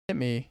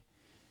me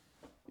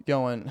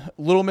going,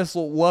 Little Miss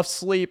loves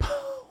sleep.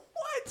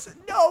 What?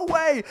 No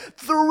way.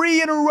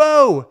 3 in a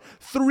row.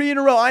 3 in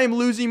a row. I am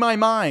losing my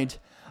mind.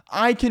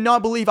 I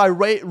cannot believe I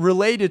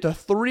related to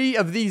 3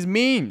 of these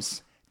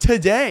memes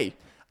today.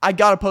 I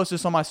got to post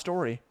this on my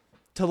story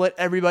to let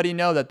everybody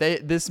know that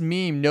this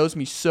meme knows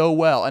me so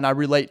well and I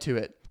relate to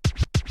it.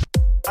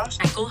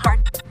 Cycle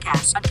Hard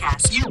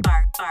Podcast. You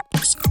are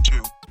listening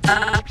to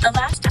the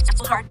last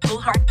Cycle Hard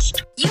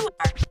Podcast. You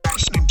are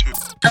listening to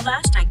the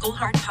last Cycle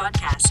Hard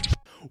Podcast.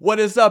 What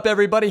is up,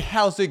 everybody?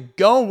 How's it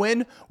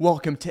going?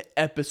 Welcome to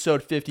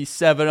episode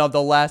 57 of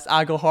the last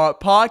Cycle Hard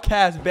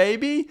Podcast,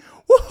 baby.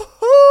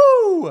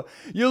 Woohoo!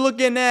 You're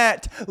looking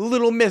at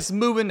Little Miss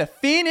moving to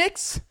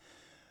Phoenix.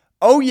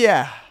 Oh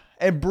yeah,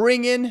 and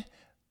bringing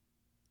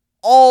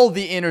all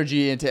the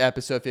energy into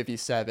episode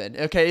 57.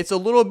 Okay, it's a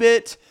little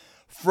bit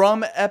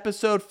from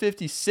episode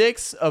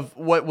 56 of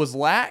what was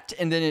lacked,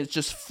 and then it's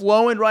just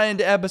flowing right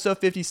into episode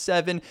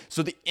 57.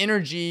 So the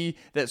energy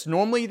that's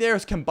normally there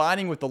is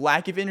combining with the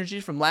lack of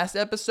energy from last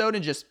episode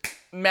and just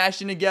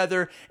mashing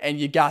together, and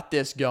you got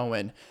this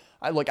going.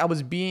 I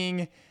was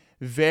being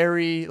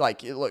very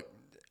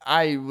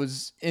I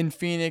was in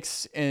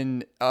Phoenix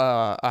in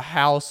a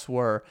house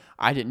where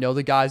I didn't know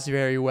the guys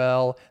very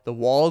well. The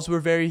walls were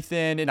very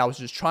thin, and I was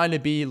just trying to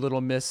be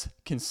Little Miss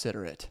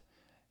considerate.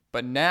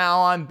 But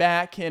now I'm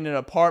back in an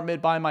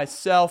apartment by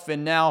myself,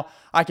 and now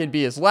I can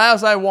be as loud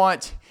as I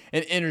want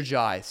and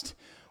energized.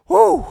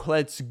 Woo,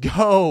 let's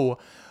go.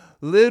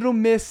 Little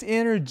Miss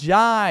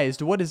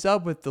energized. What is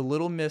up with the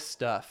Little Miss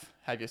stuff?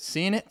 Have you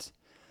seen it?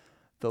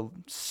 The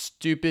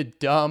stupid,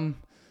 dumb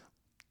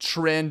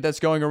trend that's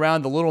going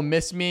around, the Little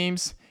Miss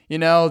memes. You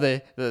know,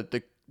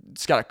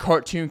 it's got a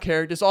cartoon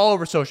character. It's all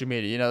over social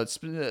media. You know,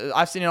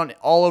 I've seen it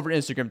all over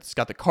Instagram. It's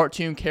got the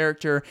cartoon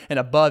character, and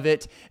above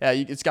it,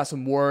 it's got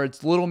some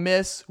words. Little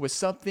Miss with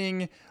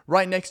something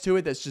right next to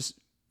it that's just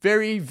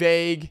very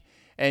vague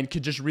and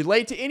could just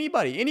relate to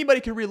anybody.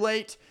 Anybody could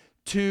relate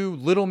to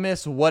Little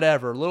Miss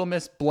whatever. Little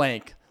Miss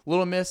blank.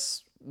 Little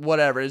Miss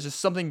whatever. It's just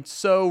something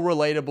so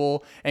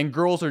relatable, and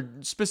girls are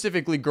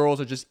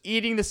just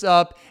eating this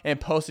up and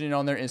posting it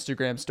on their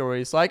Instagram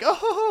stories like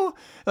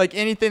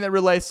anything that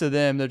relates to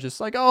them. They're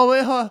just like,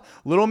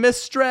 Little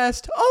Miss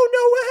stressed.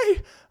 Oh,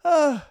 no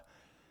way.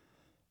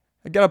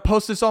 I gotta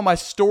post this on my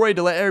story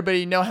to let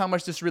everybody know how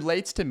much this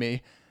relates to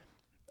me.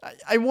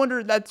 I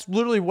wonder, that's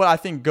literally what I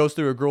think goes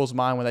through a girl's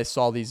mind when they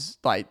saw these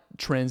like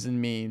trends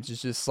and memes.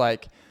 It's just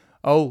like,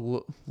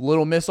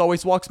 Little Miss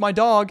always walks my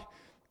dog.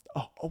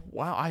 Oh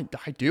wow,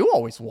 I do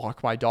always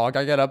walk my dog.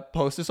 I gotta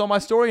post this on my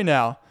story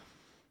now.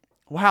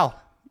 Wow,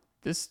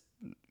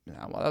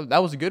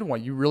 that was a good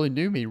one. You really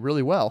knew me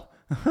really well.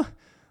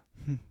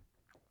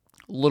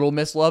 Little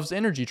Miss loves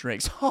energy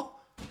drinks. Oh,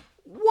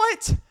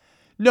 what?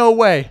 No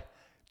way.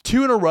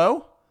 2 in a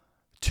row?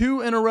 2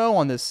 in a row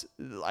on this.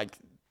 Like,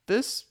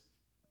 this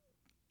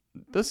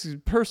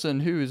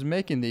person who is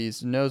making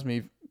these knows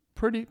me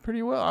pretty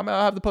well. I mean,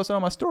 I'll have to post it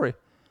on my story.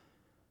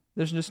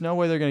 There's just no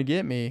way they're gonna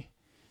get me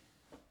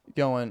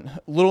going,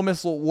 Little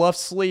Miss loves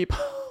sleep.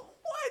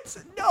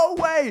 What? No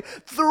way.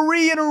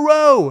 3 in a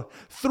row.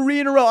 3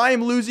 in a row. I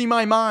am losing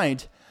my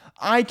mind.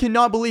 I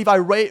cannot believe I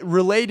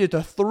related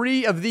to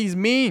 3 of these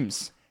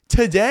memes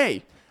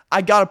today.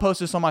 I got to post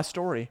this on my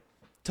story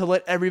to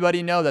let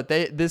everybody know that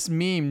this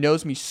meme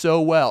knows me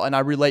so well and I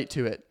relate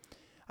to it.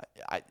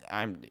 I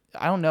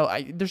don't know.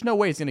 There's no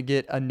way it's going to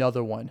get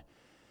another one.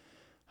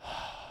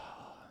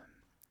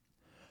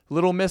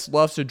 Little Miss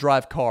loves to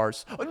drive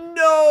cars.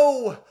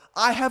 No!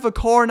 I have a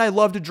car and I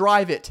love to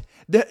drive it.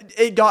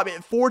 It got me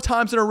 4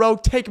 times in a row.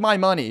 Take my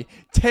money.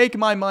 Take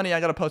my money. I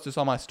got to post this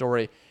on my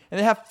story. And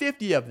they have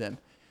 50 of them.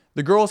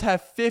 The girls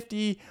have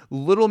 50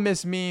 Little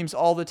Miss memes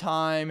all the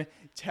time,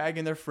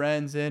 tagging their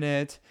friends in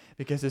it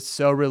because it's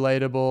so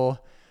relatable.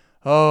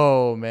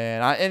 Oh,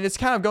 man. And it's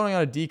kind of going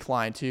on a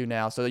decline too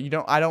now. So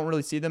I don't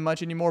really see them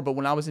much anymore. But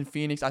when I was in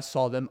Phoenix, I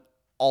saw them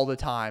all the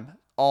time.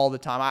 All the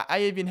time.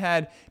 I even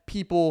had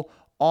people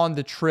on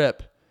the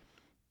trip.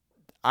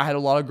 I had a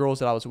lot of girls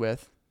that I was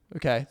with.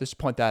 Okay, just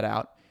point that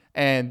out.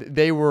 And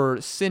they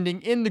were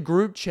sending in the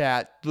group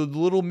chat the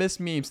Little Miss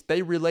memes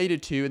they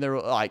related to, and they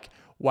were like,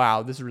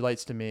 wow, this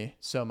relates to me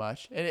so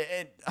much.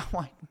 And I'm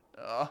like,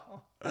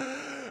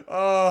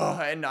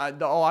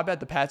 I bet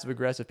the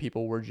passive-aggressive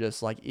people were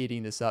just like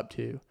eating this up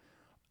too.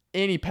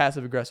 Any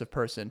passive-aggressive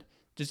person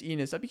just eating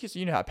this up, because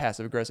you know how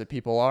passive-aggressive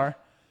people are.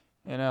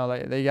 You know,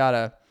 they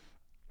gotta...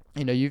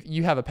 You know,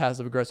 you have a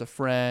passive-aggressive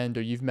friend,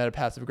 or you've met a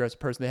passive-aggressive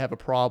person, they have a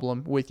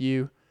problem with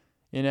you.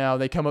 You know,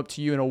 they come up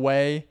to you in a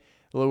way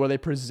where they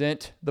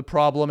present the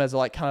problem as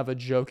like kind of a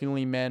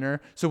jokingly manner.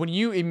 So when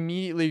you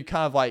immediately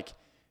kind of like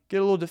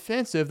get a little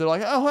defensive, they're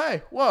like, oh,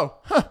 hey, whoa,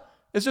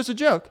 it's just a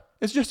joke.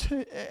 It's just,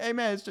 hey,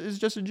 man, it's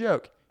just a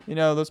joke. You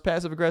know, those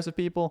passive-aggressive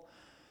people.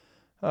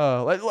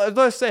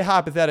 Let's say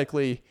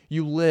hypothetically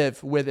you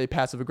live with a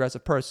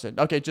passive-aggressive person.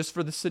 Okay, just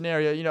for the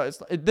scenario, you know,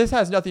 this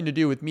has nothing to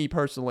do with me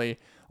personally,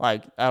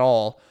 like at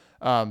all.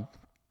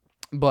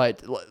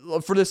 But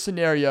for this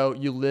scenario,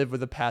 you live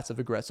with a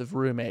passive-aggressive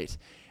roommate,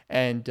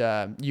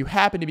 and you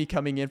happen to be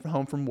coming in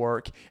home from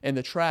work, and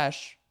the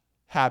trash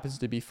happens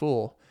to be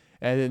full,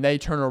 and then they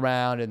turn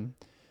around and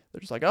they're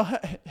just like, oh,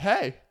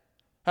 hey,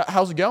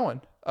 how's it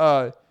going?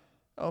 How's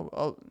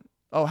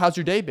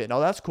your day been? Oh,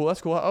 that's cool.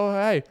 Oh,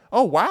 hey.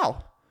 Oh,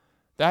 wow.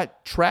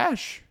 That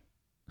trash.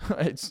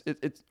 it's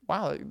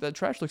wow. That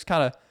trash looks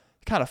kind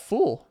of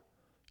full.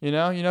 Like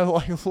a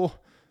little,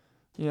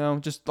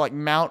 just like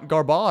Mount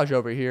Garbage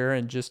over here,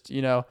 and just,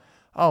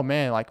 oh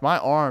man, like my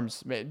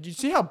arms, man. Do you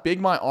see how big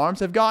my arms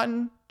have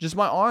gotten? Just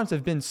my arms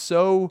have been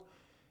so,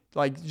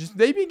 like, just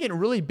they've been getting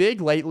really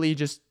big lately.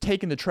 Just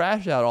taking the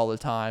trash out all the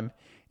time,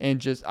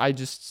 and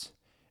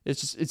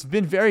it's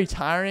been very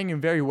tiring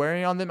and very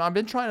wearing on them. I've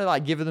been trying to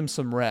like give them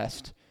some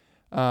rest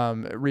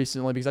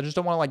recently, because I just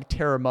don't want to like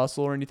tear a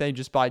muscle or anything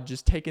just by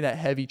just taking that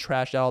heavy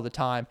trash out all the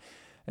time.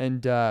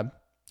 And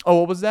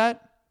what was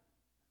that?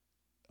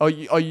 Do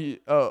you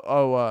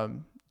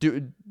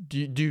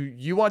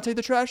want to take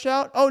the trash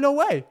out? Oh, no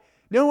way.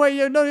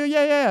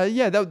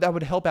 Yeah. That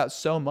would help out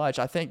so much.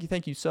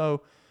 Thank you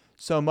so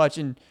much.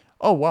 And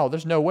oh wow,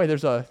 there's no way.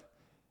 There's a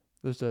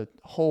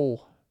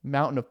whole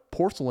mountain of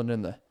porcelain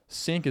in the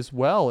sink as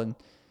well, and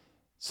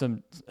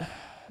some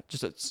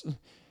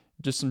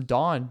some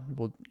Dawn.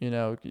 Well,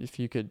 if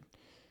you could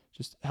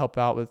just help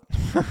out with.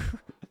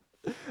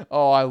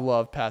 Oh, I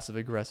love passive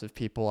aggressive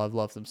people. I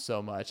love them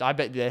so much. I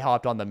bet they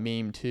hopped on the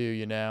meme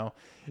too.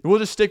 We'll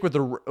just stick with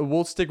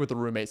the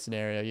roommate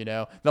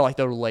scenario.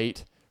 They're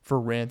late for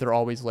rent. They're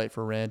always late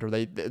for rent, or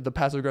the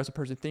passive aggressive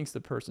person thinks the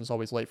person's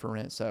always late for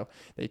rent. So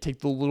they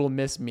take the little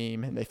miss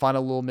meme and they find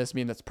a little miss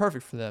meme that's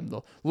perfect for them.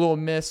 The little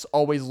miss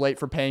always late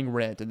for paying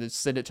rent, and then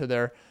send it to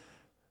their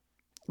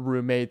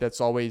roommate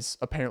that's always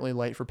apparently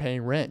late for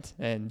paying rent,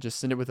 and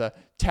just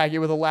tag it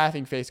with a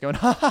laughing face going,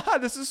 ha ha ha,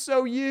 this is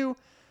so you.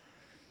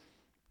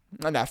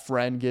 And that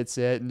friend gets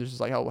it, and they're just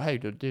like, oh, hey,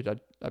 dude,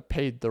 I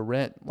paid the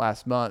rent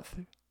last month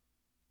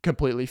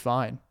completely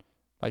fine,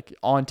 like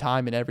on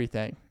time and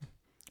everything.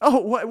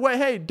 Oh, what?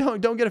 Hey, don't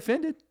get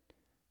offended.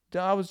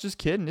 I was just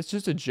kidding. It's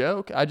just a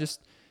joke. I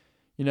just,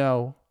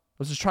 I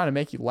was just trying to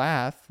make you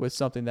laugh with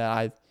something that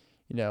I,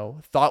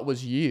 thought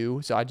was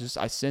you. So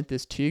I sent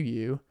this to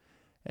you,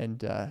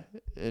 and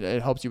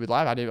it helps you with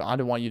laugh. I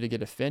didn't want you to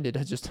get offended.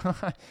 I just,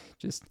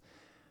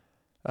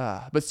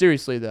 but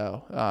seriously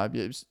though,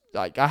 it was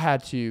like I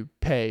had to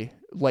pay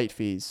late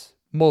fees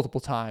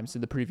multiple times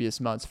in the previous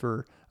months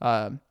for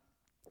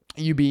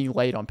you being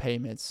late on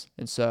payments,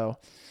 and so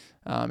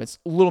it's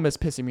Little Miss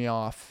pissing me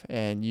off,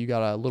 and you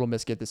gotta Little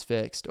Miss get this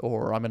fixed,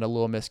 or I'm gonna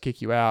Little Miss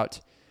kick you out,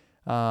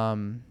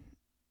 and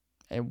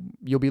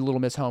you'll be Little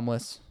Miss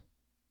homeless,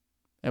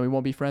 and we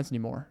won't be friends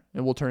anymore,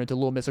 and we'll turn into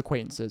Little Miss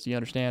acquaintances. You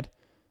understand?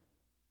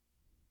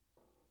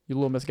 You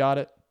Little Miss got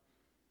it?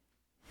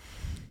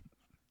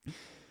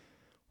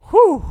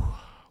 Whew.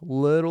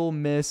 Little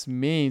Miss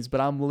means, but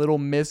I'm Little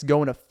Miss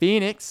going to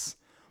Phoenix,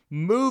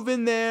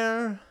 moving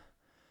there.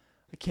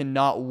 I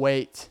cannot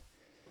wait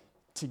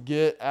to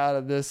get out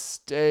of this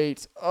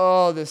state.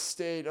 Oh, the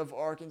state of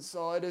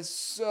Arkansas. It is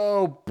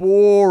so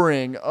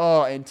boring.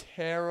 Oh, and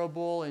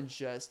terrible, and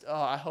just,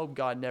 I hope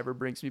God never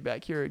brings me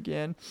back here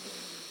again.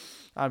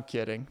 I'm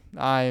kidding.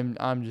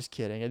 I'm just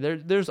kidding.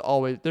 And there's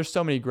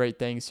so many great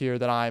things here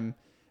that I'm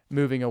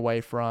moving away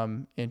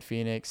from in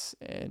Phoenix,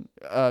 and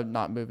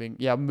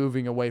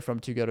moving away from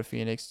to go to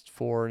Phoenix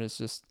for. And it's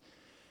just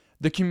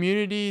the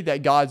community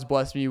that God's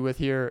blessed me with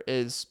here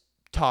is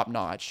top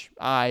notch.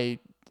 I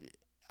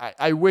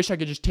wish I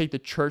could just take the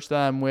church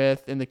that I'm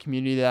with and the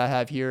community that I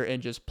have here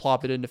and just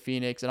plop it into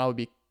Phoenix, and I would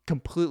be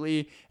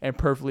completely and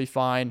perfectly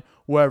fine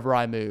wherever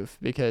I move,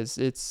 because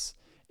it's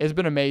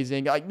been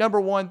amazing.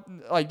 Number one,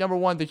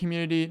 the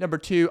community. Number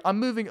two, I'm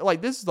moving.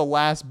 This is the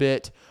last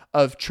bit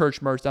of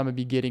church merch that I'm gonna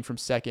be getting from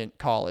Second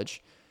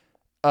College,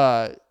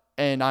 and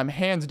I'm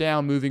hands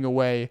down moving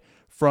away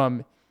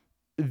from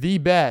the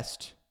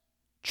best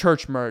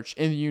church merch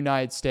in the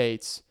United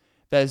States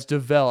that is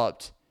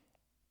developed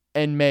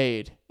and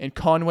made in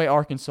Conway,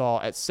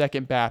 Arkansas at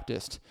Second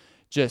Baptist.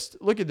 Just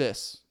look at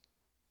this.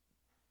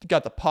 You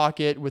got the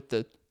pocket with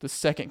the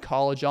Second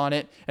College on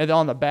it, and then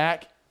on the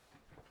back,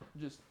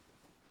 just.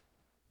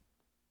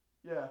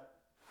 Yeah.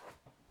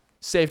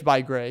 Saved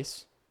by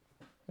grace.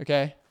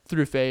 Okay?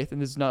 Through faith,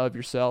 and this is not of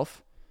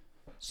yourself,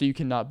 so you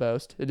cannot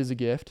boast. It is a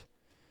gift.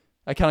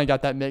 I kind of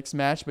got that mix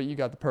match, but you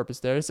got the purpose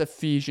there. It's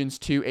Ephesians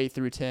 2, 8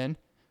 through 10,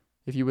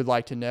 if you would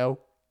like to know.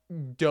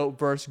 Dope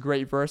verse,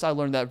 great verse. I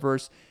learned that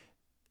verse.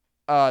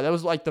 That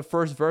was like the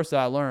first verse that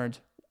I learned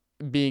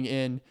being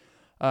in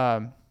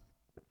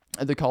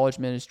the college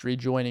ministry,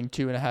 joining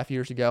 2.5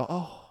 years ago.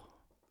 Oh,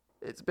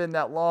 it's been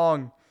that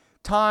long.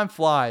 Time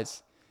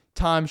flies.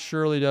 Time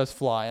surely does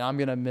fly, and I'm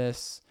going to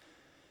miss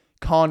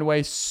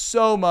Conway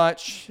so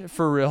much,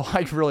 for real.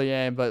 I really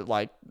am, but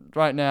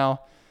right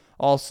now,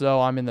 also,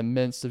 I'm in the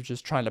midst of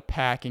just trying to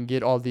pack and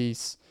get all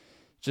these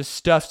just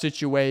stuff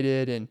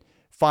situated and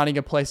finding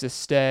a place to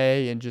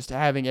stay and just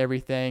having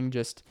everything.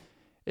 Just,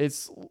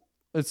 it's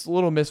a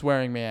Little Miss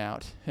wearing me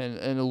out and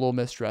a Little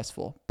Miss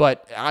stressful,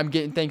 but I'm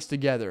getting things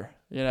together.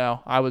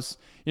 I was,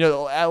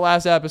 at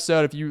last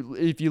episode,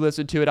 if you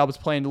listened to it, I was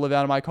planning to live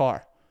out of my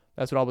car.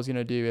 That's what I was going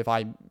to do if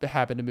I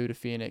happened to move to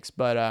Phoenix.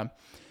 But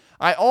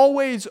I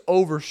always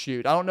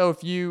overshoot. I don't know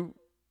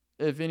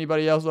if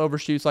anybody else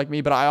overshoots like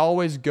me, but I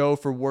always go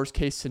for worst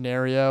case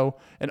scenario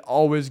and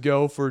always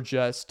go for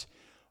just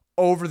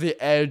over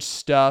the edge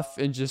stuff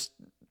and just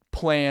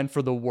plan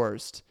for the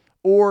worst.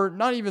 Or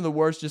not even the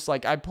worst, just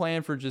like I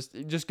plan for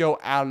just go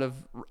out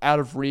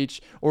of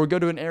reach, or go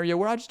to an area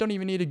where I just don't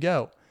even need to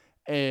go.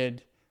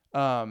 And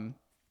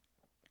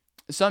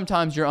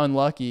sometimes you're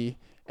unlucky,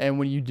 and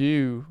when you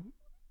do,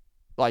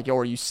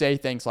 or you say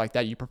things like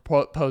that, you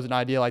propose an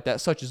idea like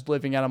that, such as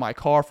living out of my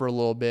car for a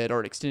little bit or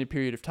an extended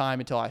period of time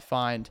until I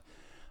find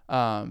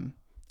a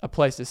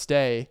place to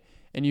stay,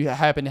 and you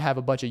happen to have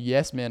a bunch of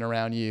yes men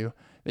around you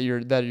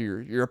that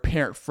are your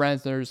apparent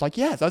friends, and they're just like,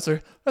 yeah, that's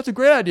a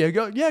great idea.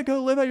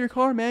 Go live out your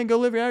car, man. Go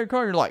live out your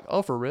car. And you're like,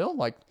 oh, for real?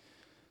 Like,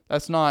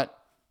 that's not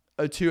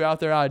a too out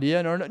there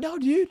idea. No,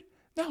 dude.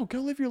 No, go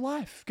live your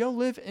life. Go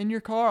live in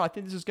your car. I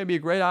think this is going to be a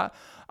great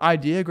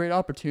idea, great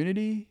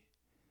opportunity.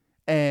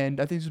 And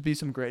I think this would be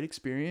some great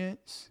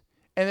experience.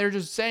 And they're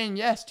just saying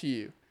yes to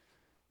you.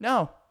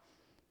 No.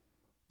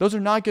 Those are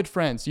not good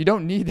friends. You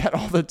don't need that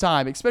all the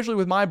time, especially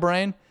with my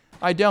brain.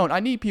 I don't. I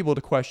need people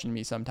to question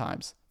me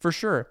sometimes, for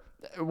sure.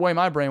 The way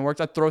my brain works,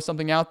 I throw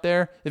something out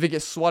there. If it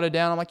gets swatted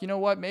down, I'm like, you know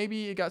what?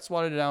 Maybe it got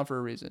swatted down for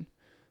a reason.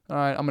 All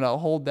right, I'm gonna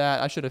hold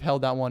that. I should have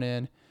held that one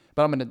in,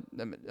 but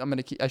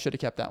I should have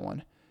kept that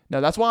one.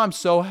 No, that's why I'm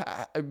so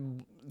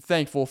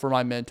thankful for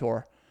my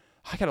mentor.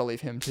 I gotta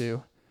leave him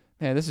too.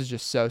 Man, this is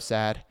just so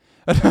sad.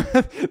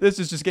 This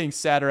is just getting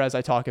sadder as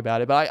I talk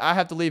about it. But I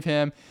have to leave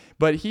him.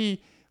 But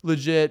he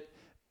legit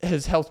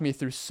has helped me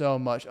through so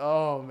much.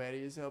 Oh man,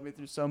 he has helped me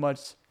through so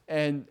much.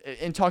 And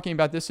in talking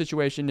about this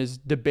situation is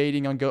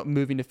debating on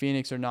moving to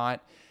Phoenix or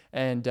not.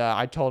 And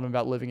I told him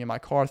about living in my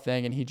car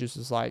thing, and he just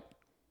was like,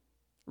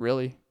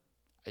 really?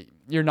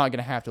 You're not going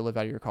to have to live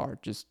out of your car.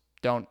 Just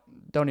don't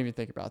even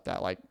think about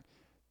that. Like,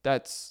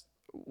 that's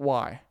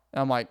why.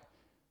 And I'm like,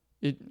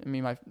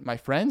 my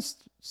friends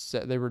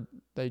said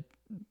they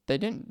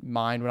didn't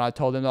mind when I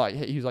told them, like,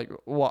 he was like,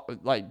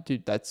 what? Like,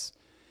 dude, that's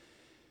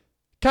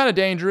kind of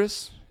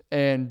dangerous.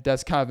 And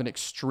that's kind of an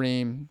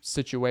extreme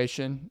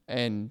situation.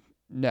 And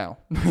no,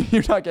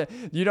 you're not gonna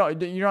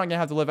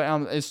have to live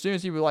out. As soon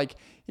as he was like,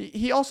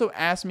 he also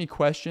asked me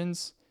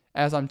questions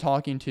as I'm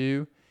talking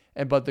to,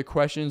 but the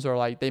questions are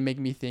like, they make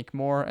me think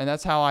more, and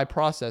that's how I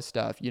process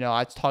stuff.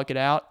 I talk it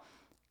out,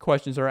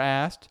 questions are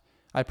asked,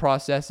 I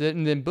process it,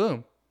 and then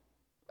boom,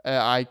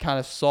 I kind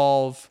of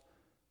solve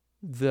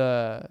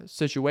the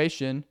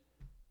situation.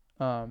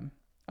 I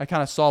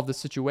kind of solve the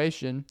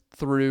situation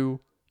through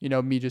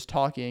me just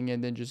talking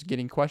and then just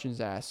getting questions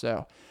asked.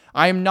 So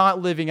I am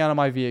not living out of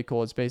my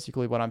vehicle. It's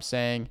basically what I'm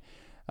saying.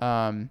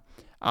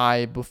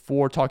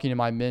 Before talking to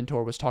my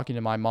mentor, was talking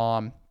to my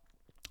mom.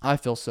 I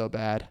feel so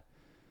bad.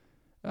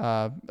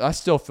 I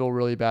still feel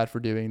really bad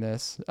for doing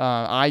this.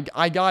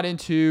 I got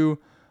into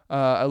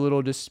a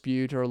little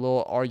dispute or a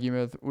little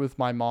argument with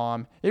my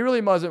mom. It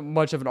really wasn't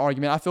much of an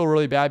argument. I feel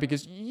really bad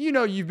because,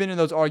 you've been in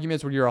those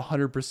arguments where you're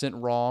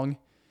 100% wrong.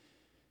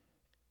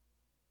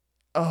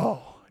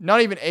 Oh,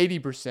 not even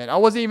 80%. I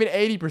wasn't even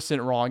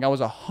 80% wrong. I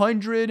was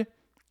 100%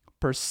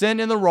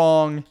 in the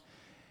wrong,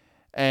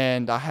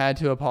 and I had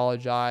to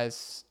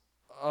apologize.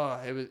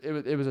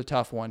 It was a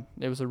tough one.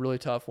 It was a really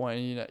tough one.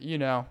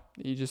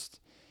 You just,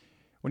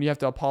 when you have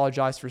to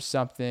apologize for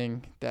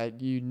something that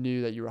you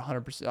knew that you were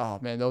 100%, oh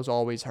man, those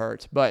always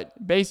hurt.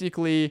 But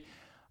basically,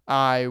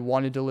 I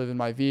wanted to live in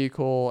my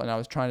vehicle, and I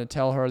was trying to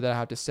tell her that I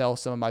have to sell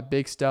some of my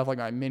big stuff, like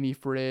my mini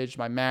fridge,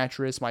 my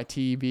mattress, my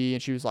TV,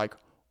 and she was like,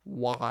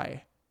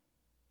 why?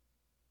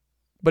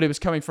 But it was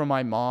coming from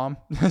my mom.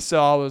 So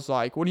I was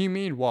like, what do you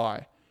mean,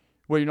 why?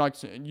 Well, you're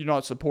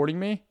not supporting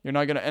me? You're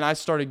not going to, and I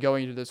started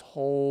going into this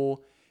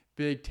whole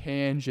big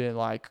tangent,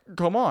 like,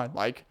 come on,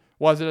 like,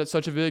 why is it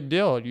such a big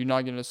deal? You're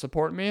not going to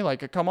support me?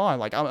 Like, come on,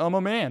 like, I'm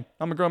a man.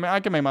 I'm a grown man. I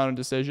can make my own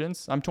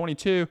decisions. I'm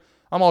 22.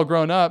 I'm all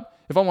grown up.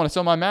 If I want to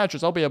sell my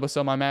mattress, I'll be able to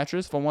sell my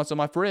mattress. If I want to sell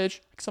my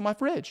fridge, I can sell my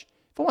fridge.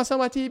 If I want to sell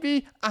my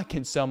TV, I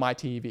can sell my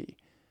TV.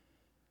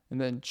 And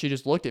then she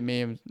just looked at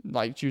me and,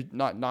 like, she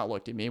not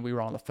looked at me. We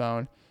were on the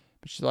phone.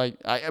 But she's like,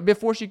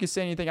 before she could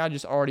say anything, I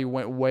just already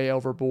went way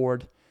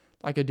overboard.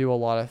 I could do a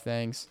lot of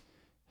things.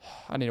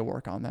 I need to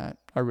work on that.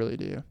 I really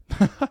do.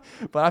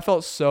 But I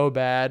felt so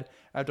bad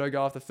after I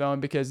got off the phone,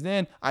 because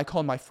then I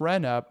called my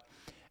friend up,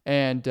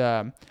 and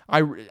I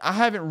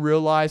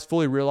haven't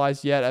fully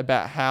realized yet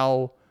about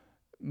how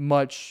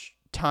much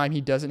time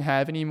he doesn't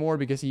have anymore,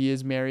 because he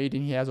is married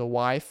and he has a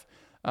wife.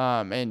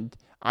 And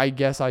I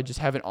guess I just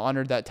haven't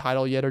honored that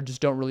title yet, or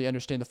just don't really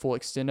understand the full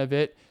extent of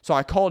it. So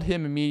I called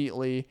him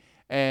immediately,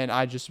 and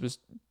I just was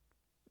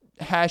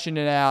hashing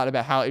it out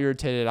about how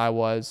irritated I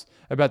was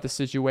about the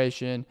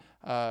situation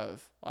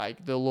of,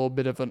 like, the little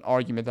bit of an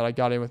argument that I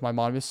got in with my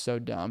mom. It was so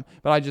dumb.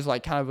 But I just,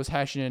 like, kind of was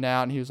hashing it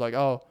out, and he was like,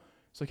 oh,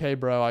 it's okay,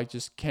 bro. I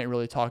just can't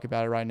really talk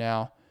about it right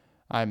now.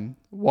 I'm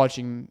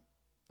watching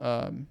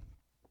a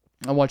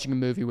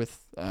movie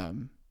with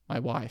my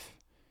wife.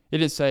 He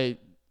didn't say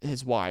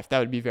his wife. That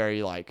would be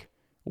very, like,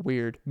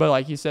 weird. But,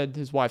 like, he said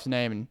his wife's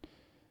name, and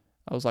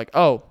I was like,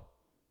 oh,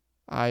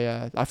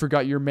 I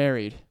forgot you're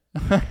married.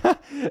 I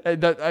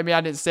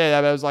didn't say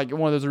that, but it was like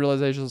one of those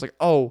realizations, like,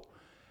 oh,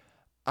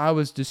 I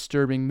was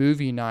disturbing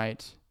movie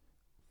night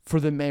for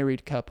the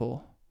married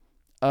couple.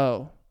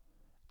 Oh,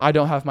 I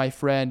don't have my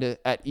friend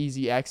at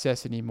easy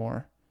access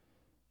anymore.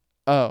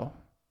 Oh.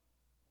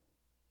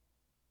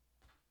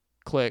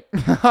 Click.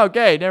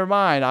 Okay, never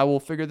mind. I will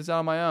figure this out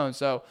on my own.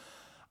 So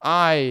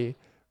I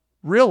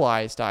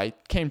realized, I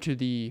came to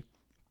the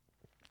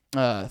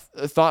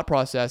thought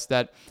process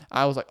that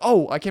I was like,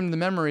 oh, I came to the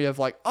memory of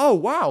like, oh,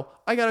 wow,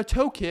 I got a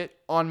tow kit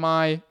on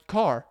my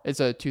car.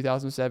 It's a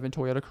 2007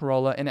 Toyota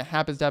Corolla, and it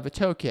happens to have a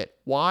tow kit.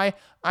 Why?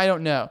 I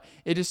don't know.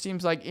 It just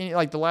seems like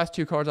the last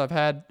two cars I've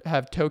had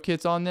have tow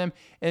kits on them,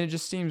 and it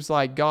just seems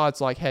like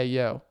God's like, hey,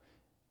 yo,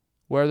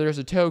 where there's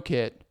a tow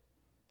kit,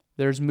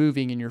 there's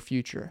moving in your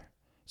future.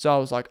 So I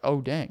was like,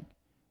 oh, dang,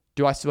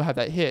 do I still have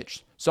that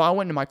hitch? So I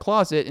went into my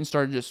closet and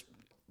started just,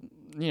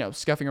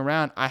 scuffing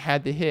around. I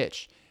had the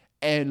hitch.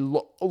 And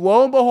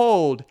lo and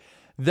behold,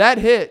 that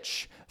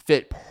hitch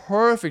fit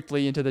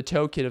perfectly into the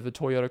tow kit of the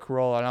Toyota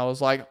Corolla. And I was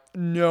like,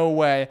 no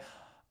way.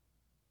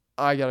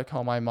 I got to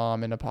call my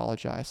mom and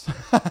apologize.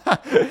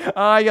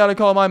 I got to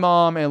call my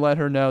mom and let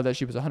her know that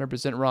she was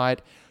 100% right.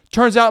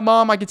 Turns out,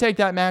 Mom, I can take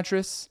that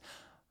mattress.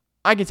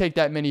 I can take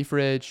that mini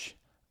fridge.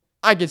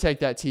 I can take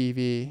that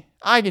TV.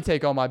 I can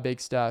take all my big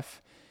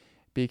stuff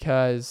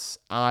because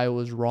I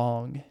was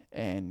wrong.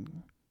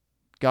 And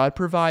God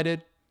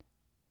provided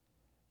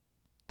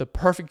the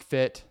perfect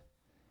fit,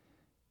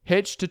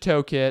 hitch to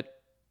tow kit,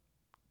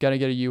 gonna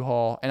get a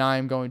U-Haul, and I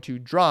am going to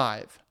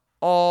drive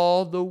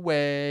all the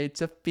way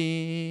to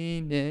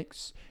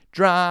Phoenix,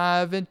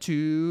 driving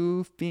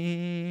to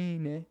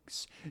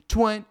Phoenix,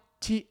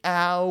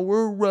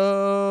 20-hour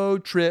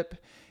road trip,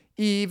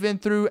 even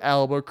through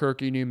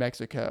Albuquerque, New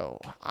Mexico.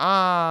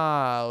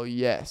 Oh,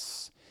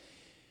 yes.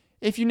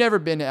 If you've never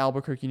been to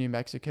Albuquerque, New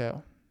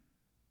Mexico,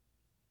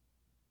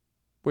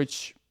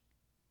 which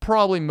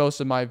probably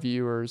most of my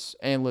viewers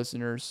and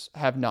listeners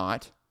have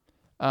not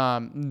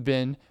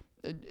been.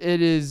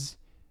 It is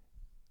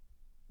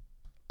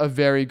a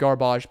very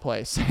garbage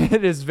place.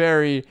 It is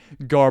very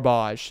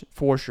garbage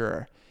for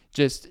sure.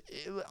 Just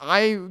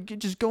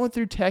going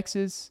through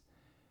Texas.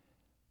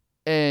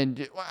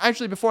 And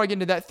actually, before I get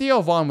into that,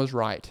 Theo Vaughn was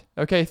right.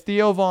 Okay,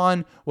 Theo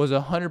Vaughn was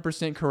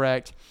 100%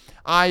 correct.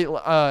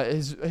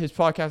 His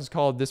podcast is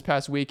called This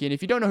Past Weekend.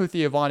 If you don't know who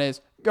Theo Vaughn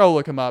is, go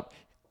look him up.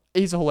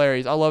 He's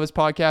hilarious. I love his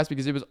podcast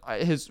because it was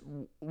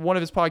one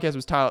of his podcasts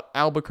was titled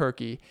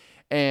Albuquerque,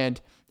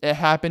 and it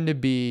happened to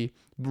be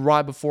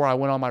right before I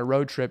went on my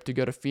road trip to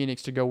go to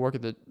Phoenix to go work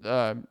at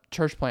the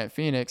church plant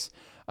Phoenix,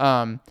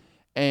 and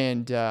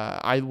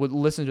I would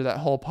listen to that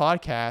whole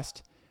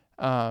podcast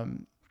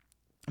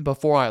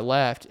before I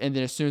left, and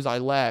then as soon as I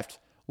left,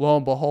 lo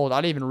and behold,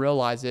 I didn't even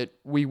realize it.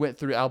 We went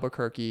through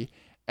Albuquerque,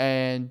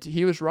 and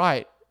he was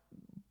right.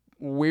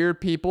 Weird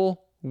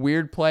people,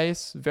 weird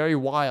place, very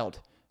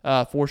wild.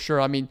 For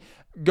sure. I mean,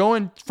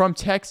 going from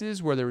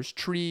Texas where there was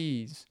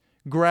trees,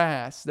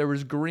 grass, there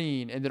was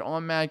green, and then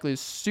automatically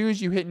as soon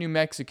as you hit New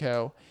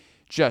Mexico,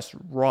 just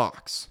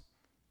rocks.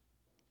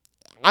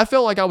 I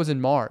felt like I was in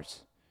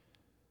Mars.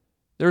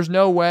 There's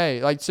no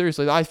way. Like,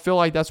 seriously, I feel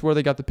like that's where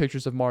they got the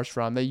pictures of Mars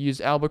from. They used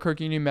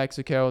Albuquerque, New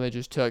Mexico, and they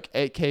just took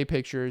 8K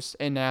pictures,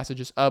 and NASA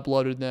just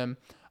uploaded them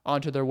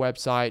onto their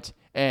website,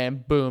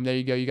 and boom, there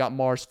you go. You got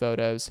Mars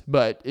photos,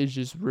 but it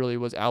just really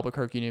was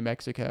Albuquerque, New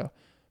Mexico.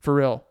 For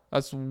real.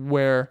 That's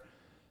where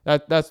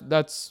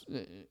that's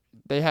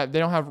they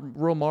don't have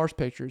real Mars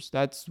pictures.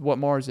 That's what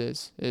Mars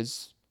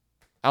is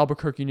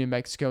Albuquerque, New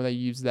Mexico, and they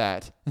use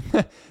that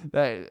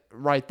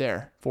right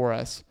there for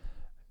us.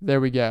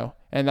 There we go.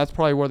 And that's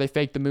probably where they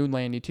faked the moon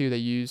landing too. They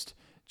used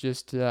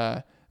just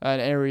an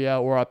area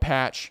or a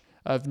patch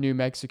of New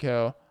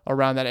Mexico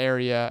around that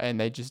area, and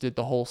they just did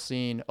the whole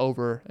scene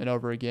over and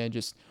over again.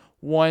 Just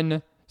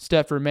one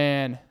step for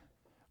man,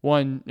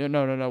 one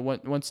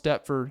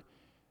step for.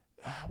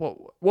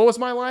 What was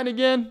my line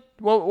again?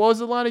 What was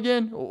the line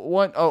again?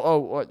 One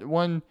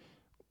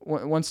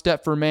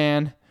step for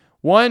man,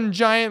 one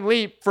giant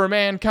leap for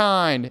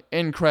mankind.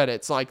 End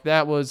credits. Like,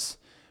 that was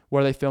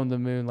where they filmed the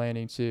moon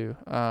landing too.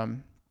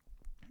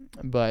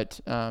 But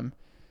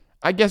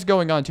I guess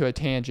going on to a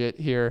tangent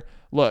here.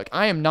 Look,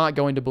 I am not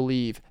going to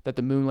believe that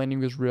the moon landing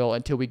was real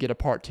until we get a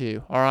part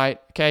 2. All right?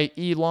 Okay?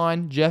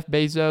 Elon, Jeff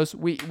Bezos,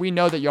 we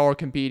know that y'all are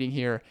competing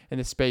here in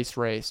the space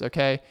race.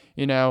 Okay?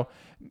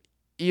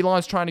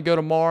 Elon's trying to go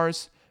to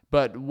Mars,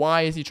 but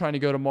why is he trying to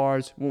go to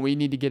Mars when we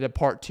need to get a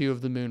part 2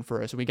 of the moon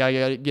first? We got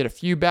to get a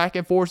few back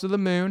and forths of the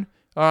moon.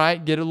 All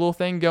right, get a little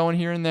thing going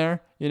here and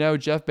there.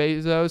 Jeff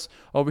Bezos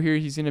over here,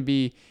 he's going to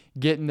be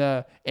getting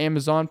the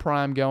Amazon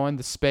Prime going,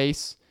 the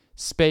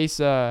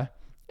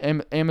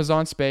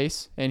Amazon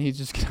space, and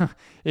he's going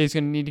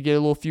to need to get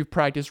a little few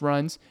practice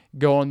runs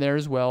going there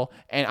as well.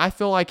 And I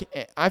feel like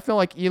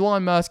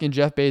Elon Musk and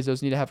Jeff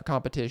Bezos need to have a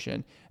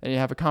competition. They need to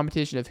have a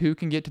competition of who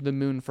can get to the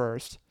moon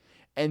first.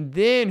 And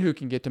then who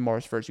can get to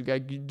Mars first? You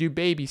got to do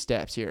baby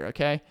steps here,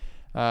 okay?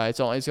 It's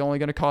only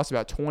going to cost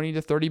about 20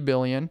 to 30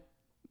 billion.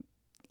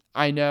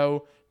 I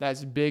know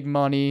that's big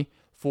money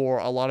for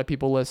a lot of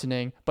people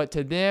listening, but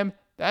to them,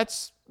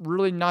 that's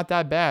really not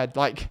that bad.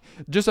 Like,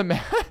 just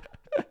imagine,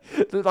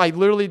 like,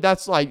 literally,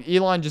 that's like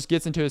Elon just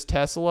gets into his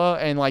Tesla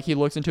and like he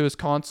looks into his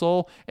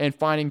console and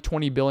finding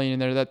 20 billion in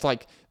there. That's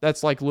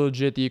like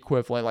legit the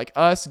equivalent. Like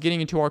us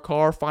getting into our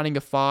car, finding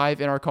a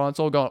 5 in our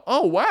console, going,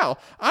 oh wow,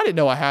 I didn't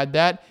know I had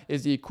that,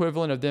 is the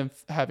equivalent of them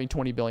having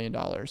 $20 billion.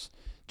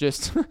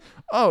 Just,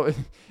 oh,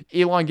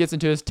 Elon gets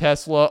into his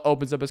Tesla,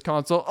 opens up his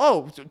console.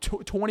 Oh,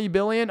 20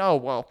 billion. Oh,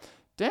 well,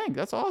 dang,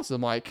 that's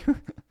awesome. Like,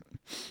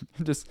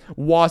 just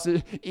wash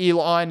it.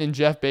 Elon and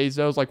Jeff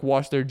Bezos like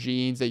wash their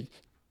jeans.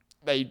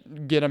 They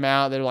get them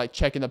out. They're like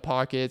checking the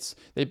pockets.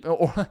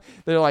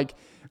 They're like,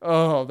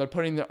 oh, they're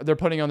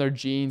putting on their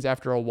jeans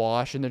after a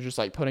wash, and they're just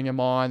like putting them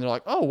on. They're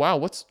like, oh wow,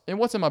 what's in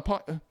my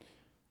pocket?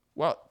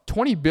 Wow,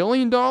 $20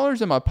 billion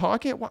in my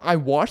pocket. I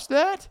washed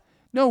that?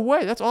 No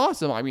way. That's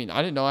awesome. I mean,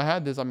 I didn't know I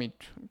had this. I mean,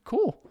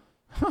 cool.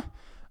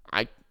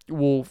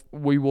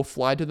 We will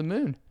fly to the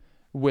moon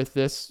with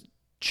this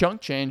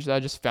chunk change that I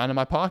just found in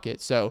my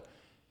pocket. So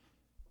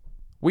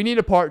we need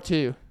a part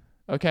 2.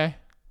 Okay.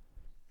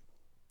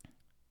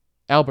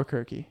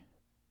 Albuquerque.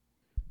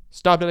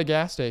 Stopped at a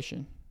gas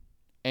station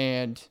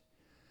and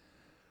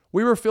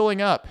we were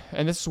filling up,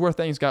 and this is where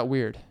things got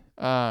weird.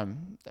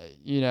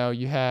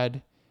 You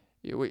had,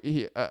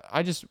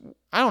 I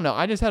don't know.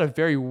 I just had a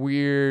very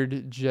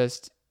weird,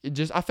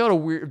 I felt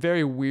a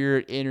very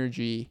weird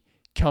energy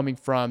coming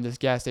from this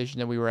gas station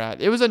that we were at.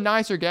 It was a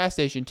nicer gas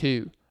station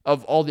too,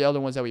 of all the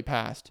other ones that we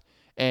passed.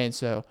 And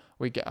so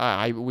we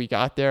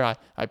got there.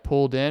 I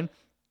pulled in,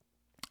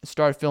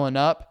 started filling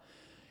up,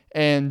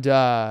 and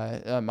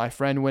my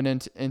friend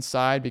went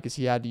inside because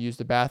he had to use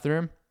the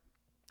bathroom.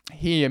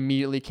 He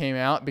immediately came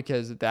out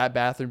because that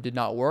bathroom did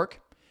not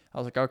work. I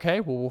was like, okay,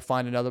 well, we'll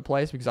find another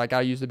place because I got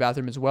to use the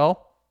bathroom as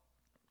well.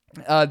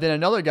 Then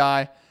another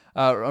guy,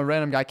 a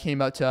random guy,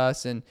 came up to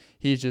us, and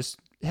he just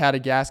had a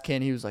gas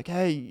can. He was like,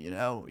 hey,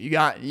 you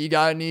got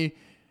any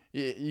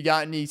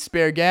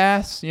spare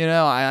gas?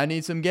 I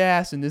need some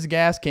gas in this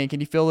gas can. Can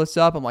you fill this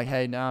up? I'm like,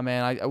 hey, nah,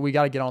 man, we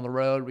got to get on the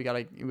road. We got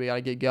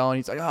to get going.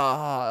 He's like,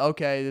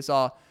 okay, it's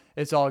all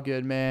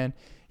good, man.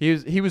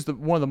 He was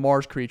one of the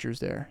Mars creatures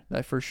there,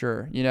 that for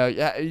sure.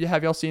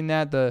 Have y'all seen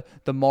that,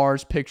 the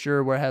Mars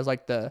picture where it has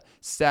like the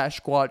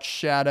Sasquatch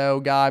shadow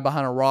guy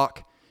behind a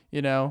rock?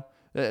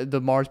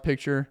 The Mars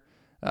picture.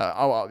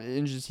 I'll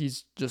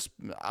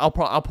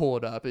pull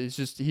it up. He's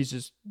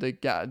just the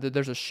guy.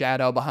 There's a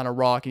shadow behind a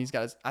rock, and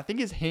I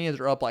think his hands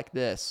are up like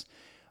this.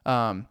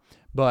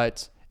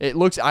 But it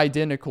looks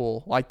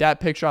identical. Like that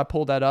picture, I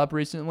pulled that up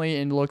recently,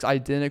 and it looks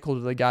identical to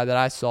the guy that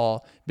I saw.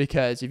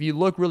 Because if you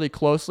look really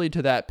closely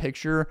to that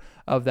picture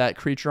of that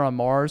creature on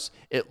Mars,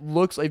 it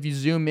looks like, if you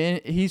zoom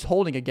in, he's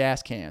holding a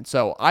gas can.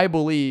 So I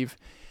believe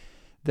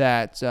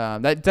that's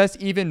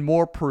even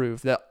more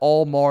proof that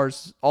all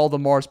the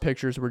Mars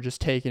pictures were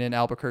just taken in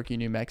Albuquerque,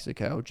 New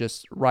Mexico,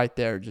 just right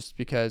there. Just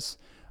because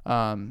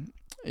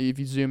if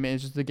you zoom in,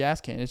 it's just the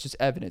gas can. It's just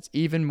evidence,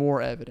 even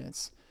more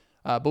evidence.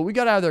 But we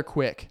got out of there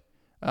quick.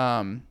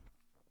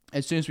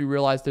 As soon as we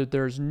realized that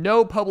there's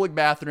no public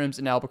bathrooms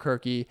in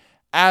Albuquerque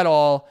at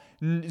all,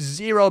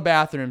 0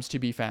 bathrooms to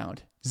be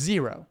found.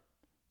 0.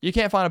 You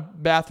can't find a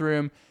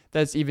bathroom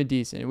that's even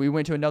decent. We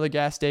went to another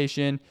gas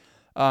station,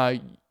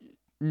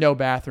 no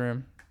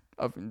bathroom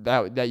of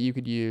that you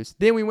could use.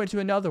 Then we went to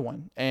another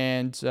one,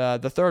 and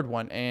the third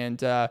one,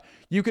 and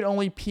you could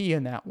only pee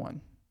in that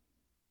one.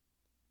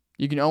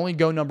 You can only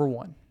go number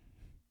 1.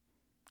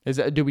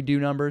 Do we do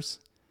numbers?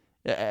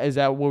 Is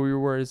that what we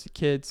were as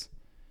kids?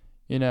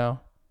 You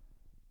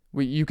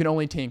can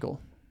only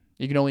tinkle.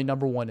 You can only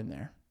number 1 in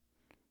there.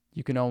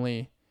 You can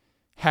only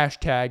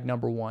hashtag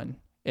number 1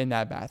 in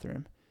that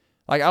bathroom.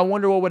 Like, I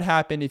wonder what would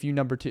happen if you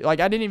number 2. Like,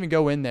 I didn't even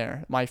go in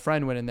there. My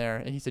friend went in there,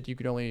 and he said you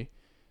could only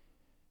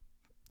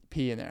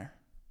pee in there.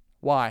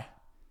 Why?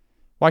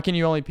 Why can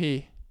you only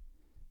pee?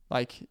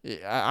 Like,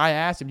 I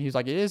asked him. He was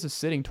like, it is a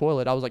sitting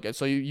toilet. I was like,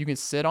 so you can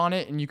sit on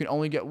it, and you can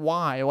only get,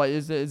 why? What,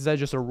 is that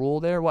just a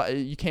rule there? What,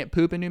 you can't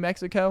poop in New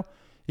Mexico?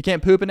 You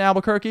can't poop in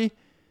Albuquerque?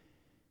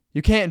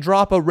 You can't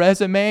drop a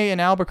resume in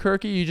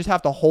Albuquerque? You just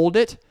have to hold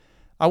it?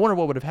 I wonder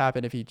what would have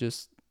happened if he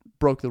just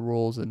broke the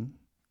rules and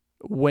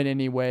went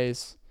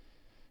anyways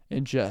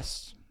and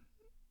just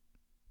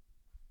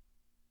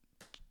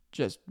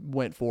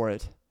went for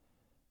it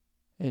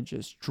and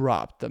just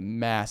dropped the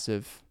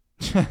massive,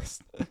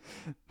 just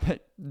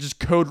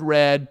code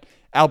red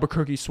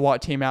Albuquerque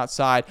SWAT team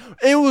outside.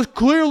 It was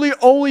clearly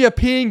only a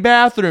peeing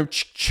bathroom.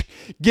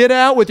 Get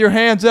out with your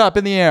hands up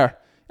in the air.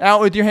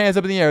 Out with your hands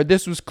up in the air.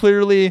 This was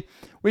clearly,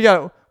 we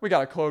got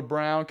a Code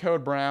Brown.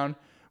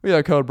 We got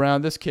a Code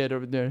Brown. This kid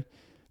over there.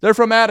 They're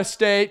from out of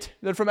state.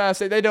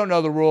 They don't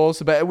know the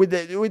rules. But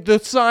the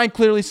sign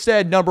clearly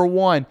said number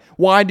 1.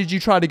 Why did you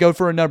try to go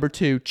for a number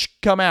 2?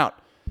 Come out.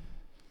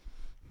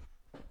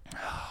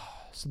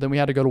 So then we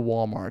had to go to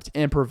Walmart.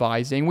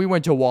 Improvising. We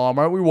went to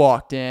Walmart. We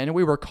walked in.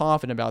 We were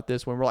confident about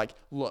this one. We're like,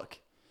 look,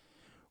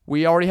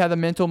 We already had the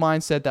mental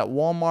mindset that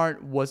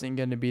Walmart wasn't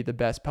going to be the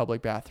best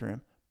public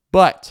bathroom.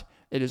 But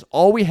it is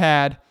all we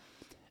had,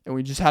 and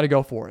we just had to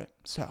go for it.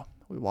 So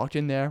we walked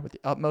in there with the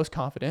utmost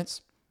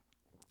confidence,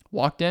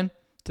 walked in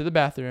to the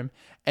bathroom,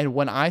 and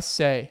when I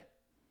say,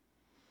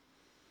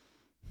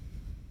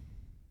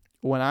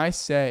 I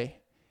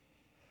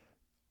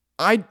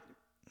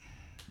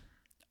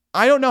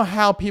don't know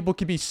how people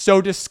can be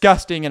so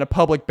disgusting in a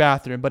public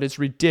bathroom, but it's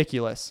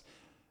ridiculous.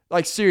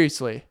 Like,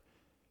 seriously.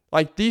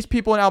 Like, these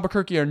people in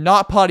Albuquerque are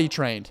not potty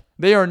trained.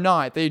 They are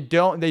not. They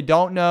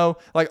don't know.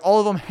 Like, all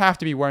of them have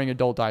to be wearing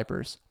adult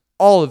diapers.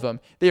 All of them.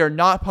 They are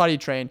not potty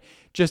trained.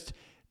 Just,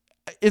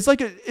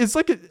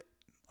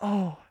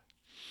 oh,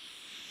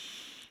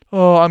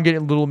 I'm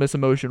getting a little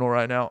emotional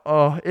right now.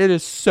 Oh, it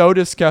is so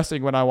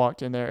disgusting when I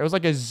walked in there. It was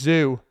like a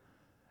zoo.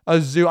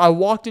 I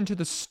walked into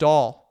the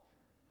stall.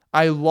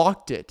 I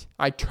locked it.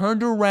 I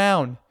turned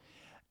around,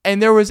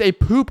 and there was a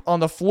poop on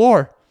the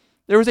floor.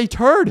 There was a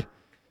turd.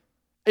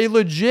 A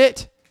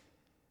legit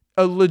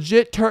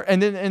turd.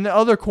 And then in the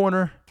other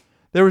corner,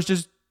 there was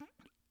just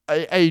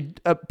a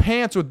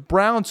pants with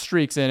brown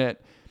streaks in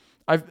it.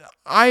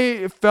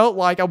 I felt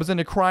like I was in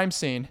a crime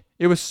scene.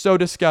 It was so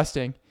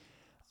disgusting.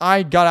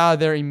 I got out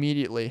of there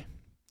immediately.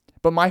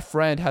 But my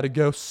friend had to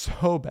go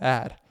so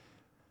bad.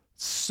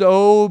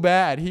 So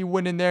bad. He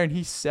went in there and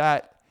he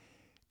sat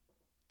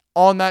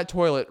on that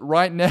toilet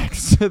right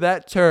next to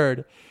that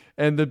turd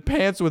and the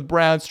pants with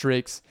brown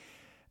streaks.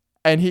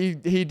 And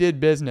he did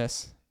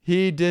business.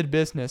 He did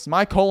business.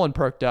 My colon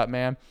perked up,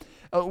 man.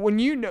 When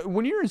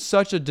you're in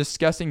such a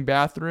disgusting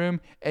bathroom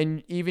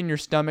and even your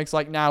stomach's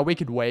like, nah, we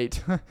could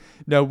wait.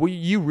 No,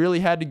 you really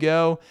had to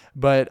go.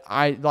 But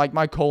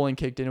my colon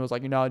kicked in and was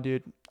like, no,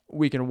 dude,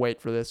 we can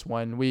wait for this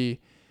one. We'll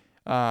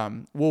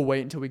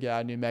wait until we get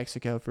out of New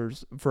Mexico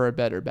for a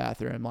better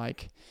bathroom.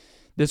 Like,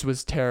 this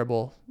was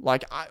terrible.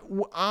 Like,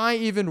 I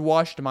even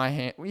washed my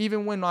hand.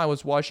 Even when I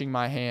was washing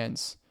my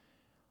hands,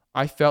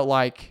 I felt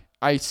like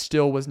I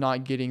still was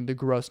not getting the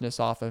grossness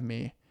off of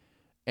me.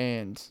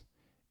 And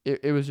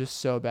it was just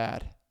so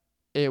bad.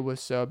 It was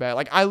so bad.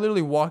 Like, I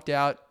literally walked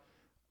out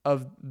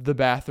of the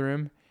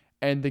bathroom,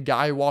 and the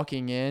guy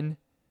walking in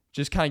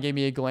just kind of gave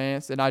me a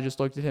glance, and I just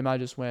looked at him. I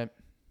just went.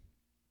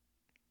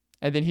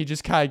 And then he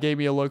just kind of gave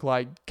me a look,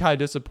 like, kind of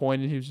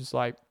disappointed. He was just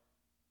like,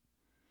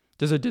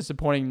 just a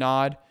disappointing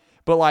nod.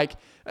 But, like,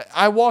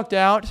 I walked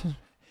out, and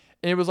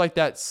it was like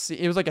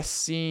it was like a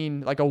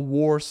scene, like a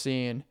war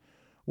scene,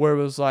 where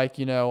it was like,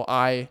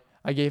 I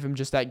gave him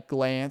just that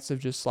glance of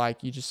just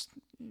like, you just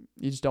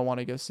don't want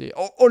to go see it.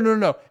 Oh,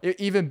 no.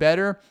 Even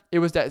better, it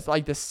was that,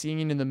 like, the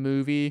scene in the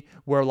movie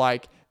where,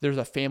 like, there's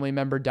a family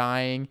member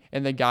dying,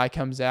 and the guy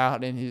comes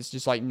out, and he's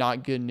just like,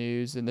 not good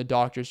news, and the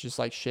doctor's just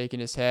like shaking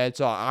his head.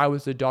 So I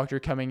was the doctor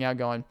coming out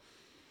going,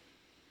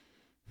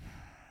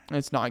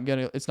 it's not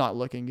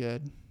looking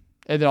good.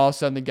 And then all of a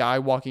sudden the guy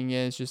walking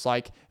in is just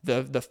like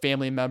the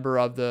family member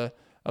of the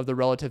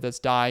relative that's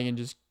dying, and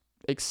just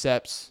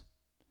accept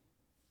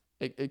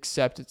that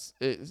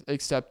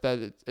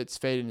it's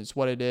fate and it's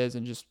what it is,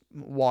 and just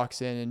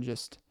walks in and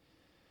just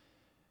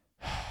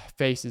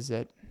faces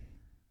it.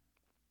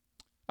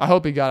 I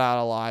hope he got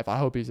out alive. I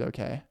hope he's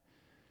okay.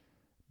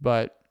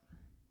 But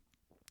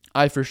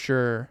I for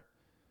sure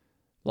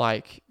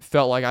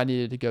felt like I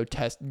needed to go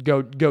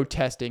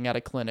testing at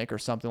a clinic or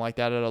something like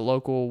that, at a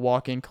local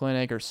walk-in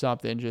clinic or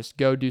something. Just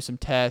go do some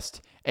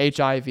tests,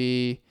 HIV,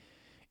 E.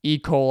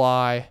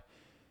 coli,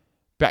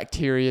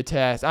 bacteria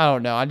test. I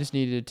don't know. I just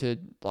needed to,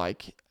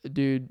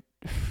 dude,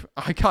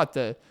 I got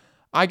the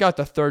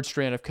third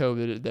strand of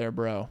COVID there,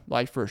 bro.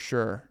 Like, for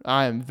sure.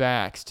 I am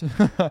vaxxed.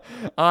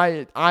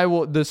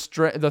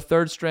 The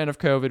third strand of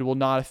COVID will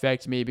not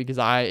affect me because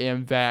I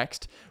am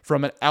vaxxed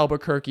from an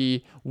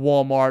Albuquerque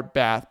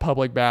Walmart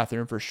public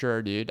bathroom for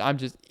sure, dude. I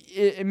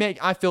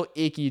feel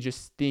icky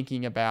just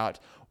thinking about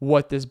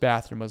what this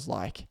bathroom was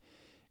like.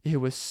 It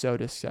was so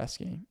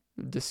disgusting.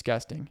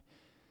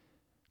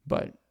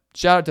 But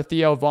shout out to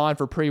Theo Vaughn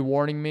for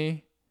pre-warning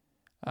me.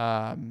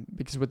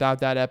 Because without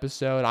that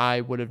episode,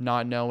 I would have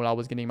not known what I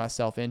was getting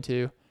myself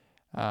into.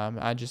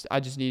 I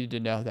just needed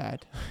to know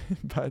that.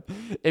 But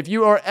if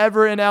you are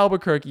ever in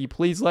Albuquerque,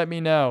 please let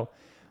me know.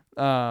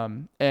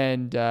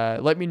 And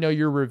let me know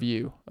your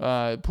review.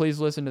 Please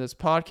listen to this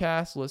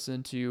podcast.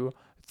 Listen to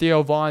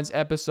Theo Vaughn's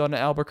episode in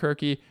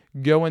Albuquerque.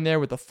 Go in there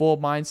with the full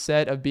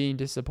mindset of being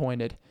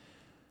disappointed.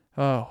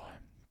 Oh,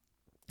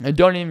 and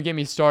don't even get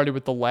me started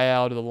with the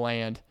layout of the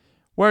land.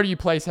 Where do you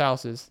place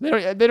houses? They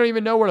don't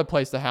even know where to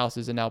place the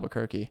houses in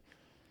Albuquerque.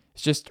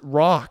 It's just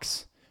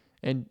rocks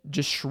and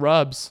just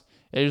shrubs.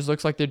 It just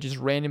looks like they just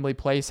randomly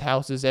place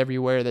houses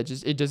everywhere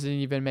it doesn't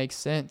even make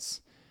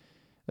sense.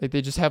 Like,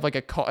 they just have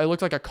it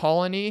looks like a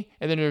colony,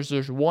 and then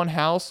there's one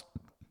house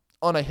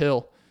on a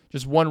hill.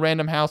 Just one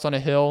random house on a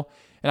hill,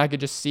 and I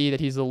could just see that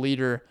he's the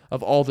leader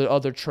of all the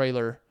other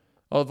trailer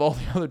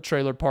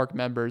park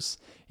members.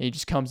 And he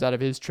just comes out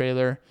of his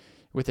trailer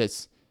with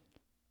his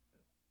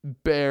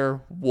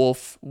bear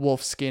wolf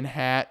skin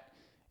hat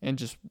and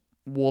just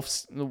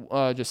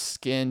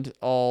skinned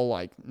all,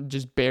 like,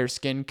 just bear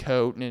skin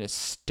coat and his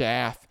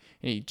staff,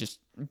 and he just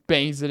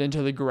bangs it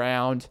into the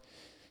ground,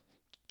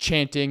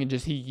 chanting, and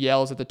just he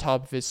yells at the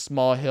top of his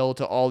small hill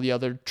to all the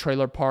other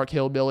trailer park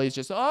hillbillies,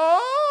 just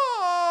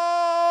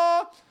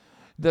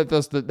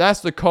that's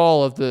the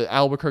call of the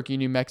Albuquerque,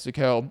 New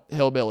Mexico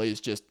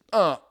hillbillies, just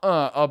up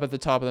at the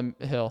top of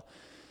the hill,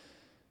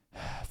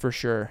 for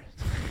sure.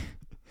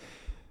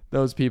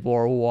 Those people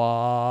are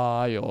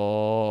wild.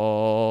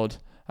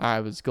 I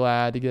was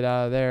glad to get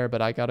out of there,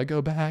 but I gotta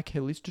go back,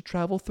 at least to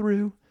travel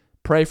through.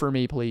 Pray for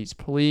me, please.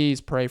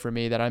 Please pray for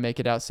me that I make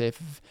it out safe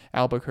of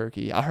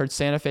Albuquerque. I heard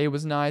Santa Fe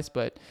was nice,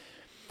 but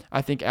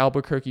I think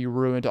Albuquerque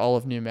ruined all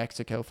of New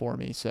Mexico for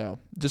me. So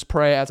just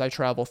pray as I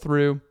travel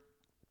through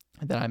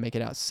that I make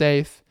it out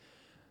safe,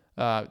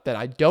 that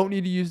I don't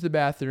need to use the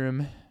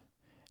bathroom.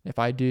 If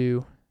I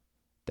do,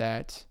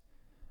 I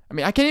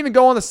can't even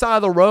go on the side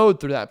of the road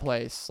through that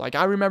place. Like,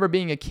 I remember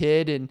being a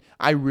kid and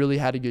I really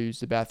had to go use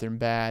the bathroom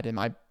bad, and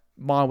my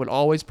mom would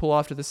always pull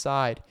off to the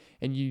side,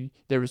 and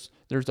there's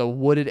a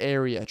wooded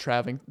area.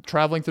 Traveling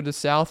through the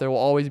South, there will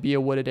always be a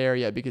wooded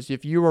area, because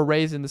if you were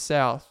raised in the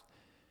South,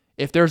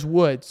 if there's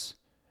woods,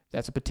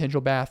 that's a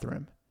potential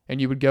bathroom, and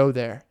you would go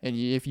there. And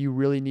if you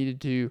really needed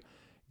to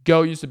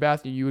go use the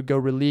bathroom, you would go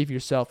relieve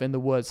yourself in the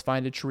woods,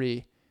 find a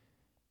tree,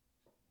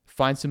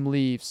 find some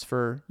leaves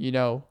for,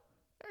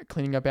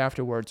 cleaning up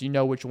afterwards. You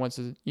know which ones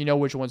to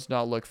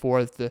not look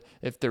for.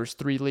 If there's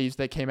 3 leaves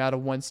that came out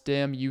of one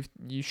stem, you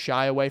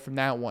shy away from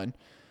that one.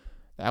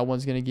 That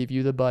one's going to give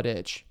you the butt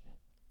itch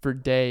for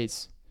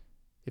days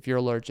if you're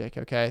allergic,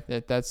 okay?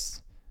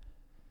 That's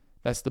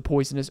the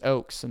poisonous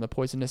oaks and the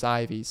poisonous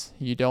ivies.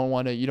 You don't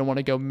want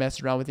to go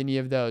mess around with any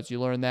of those. You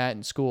learn that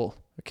in school,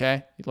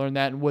 okay? You learn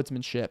that in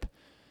woodsmanship.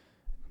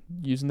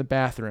 Using the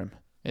bathroom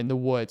in the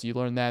woods, you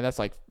learn that. That's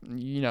like,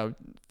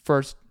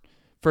 first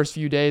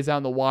few days out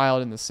in the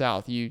wild in the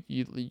South, you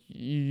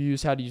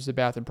use how to use the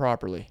bathroom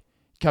properly.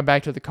 Come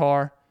back to the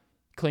car,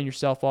 clean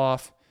yourself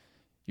off,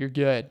 you're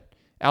good.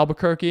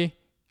 Albuquerque,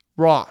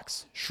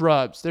 rocks,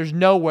 shrubs. There's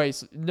no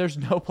place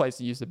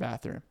to use the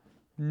bathroom.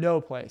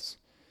 No place.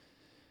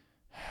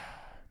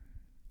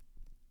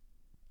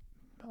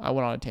 I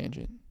went on a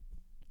tangent.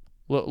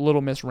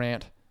 Little Miss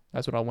rant.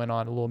 That's what I went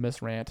on, a little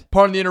Miss rant.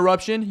 Pardon the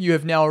interruption. You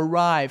have now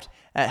arrived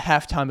at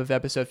halftime of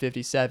episode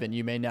 57.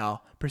 You may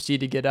now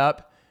proceed to get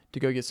up, to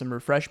go get some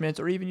refreshments,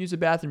 or even use the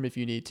bathroom if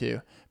you need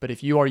to. But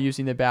if you are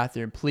using the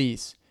bathroom,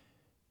 please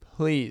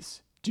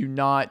do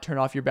not turn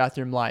off your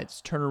bathroom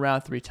lights. Turn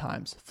around 3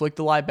 times. Flick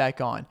the light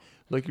back on.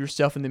 Look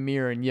yourself in the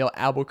mirror and yell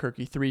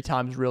Albuquerque 3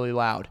 times really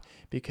loud.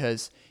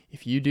 Because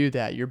if you do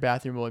that, your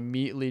bathroom will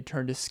immediately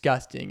turn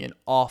disgusting and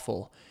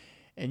awful,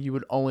 and you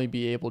would only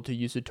be able to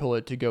use the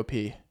toilet to go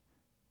pee.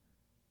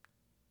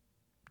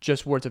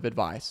 Just words of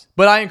advice.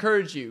 But I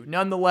encourage you,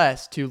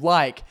 nonetheless, to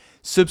like,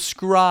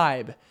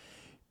 subscribe,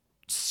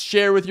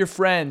 share with your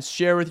friends,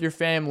 share with your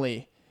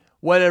family,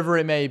 whatever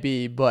it may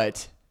be.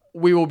 But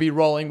we will be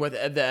rolling with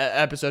the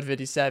episode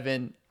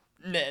 57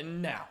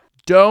 now.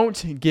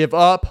 Don't give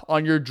up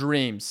on your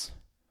dreams.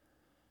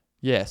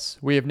 Yes,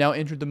 we have now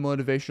entered the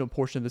motivational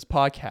portion of this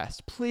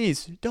podcast.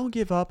 Please don't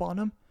give up on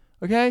them,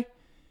 okay?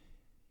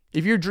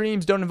 If your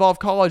dreams don't involve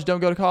college,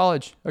 don't go to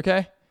college,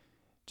 okay?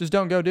 Just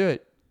don't go do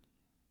it.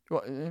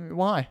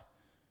 Why?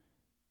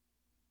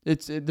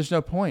 There's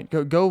no point.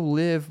 Go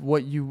live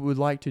what you would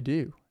like to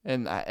do.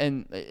 And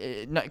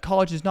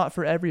college is not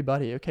for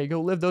everybody, okay?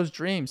 Go live those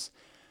dreams.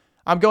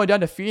 I'm going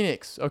down to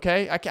Phoenix,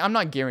 okay? I'm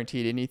not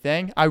guaranteed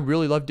anything. I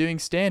really love doing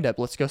stand-up.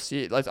 Let's go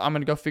see it. I'm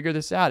going to go figure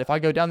this out. If I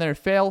go down there and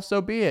fail,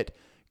 so be it.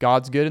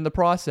 God's good in the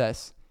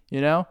process,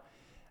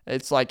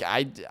 It's like,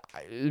 I'm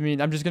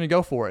just going to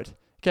go for it,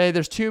 okay?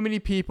 There's too many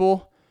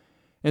people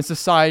in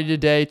society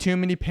today, too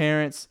many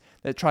parents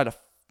that try to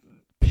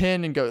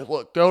pin and go,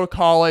 look, go to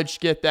college,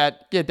 get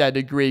that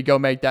degree, go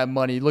make that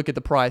money. Look at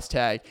the price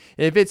tag.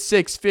 If it's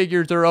 6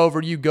 figures or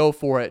over, you go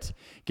for it.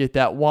 Get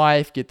that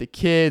wife, get the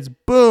kids.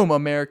 Boom,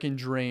 American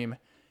dream.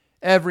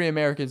 Every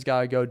American's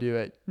got to go do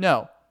it.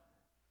 No.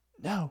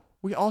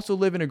 We also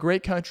live in a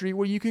great country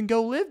where you can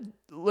go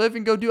live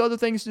and go do other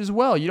things as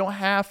well. You don't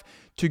have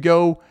to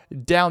go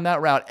down that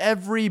route.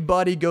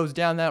 Everybody goes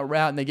down that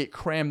route and they get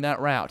crammed that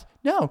route.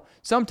 No.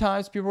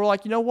 Sometimes people are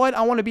like, you know what?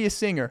 I want to be a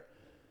singer.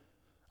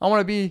 I want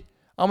to be,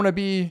 I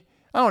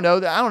don't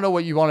know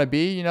what you want to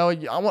be. I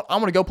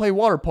want to go play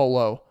water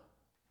polo.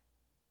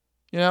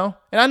 And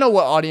I know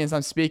what audience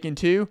I'm speaking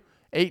to,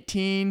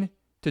 18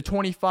 to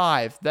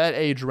 25, that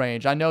age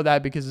range. I know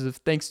that because of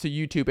thanks to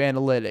YouTube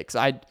analytics.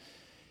 I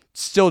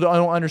still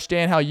don't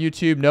understand how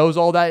YouTube knows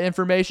all that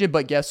information,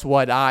 but guess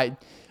what?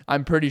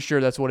 I'm pretty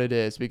sure that's what it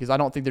is, because I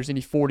don't think there's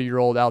any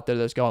 40-year-old out there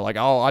that's going like,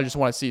 oh, I just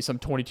want to see some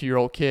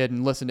 22-year-old kid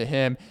and listen to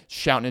him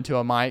shouting into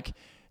a mic,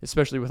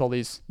 especially with all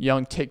these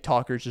young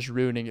TikTokers just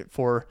ruining it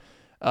for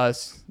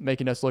us,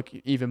 making us look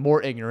even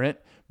more ignorant.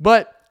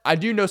 But I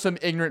do know some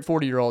ignorant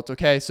 40-year-olds,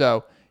 okay?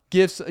 So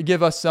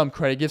give us some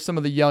credit. Give some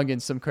of the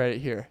youngins some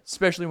credit here,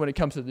 especially when it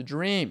comes to the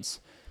dreams.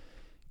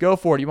 Go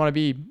for it. You want to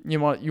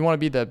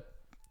be the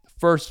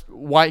first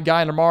white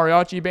guy in a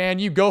mariachi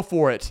band? You go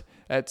for it.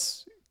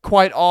 That's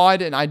quite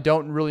odd, and I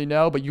don't really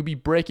know, but you'll be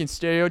breaking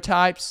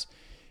stereotypes,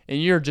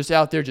 and you're just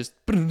out there just.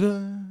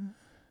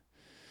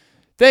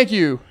 Thank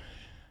you,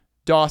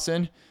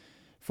 Dawson,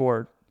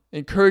 for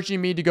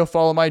encouraging me to go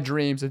follow my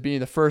dreams of being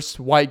the first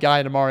white guy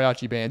in a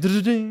mariachi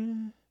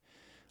band.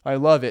 I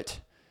love it.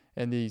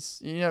 And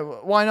these,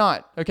 why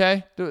not?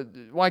 Okay?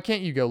 Why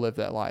can't you go live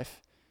that life?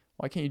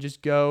 Why can't you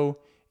just go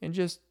and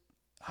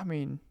I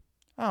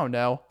don't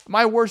know.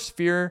 My worst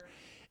fear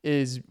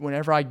is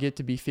whenever I get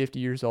to be 50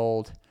 years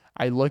old,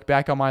 I look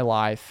back on my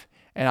life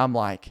and I'm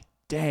like,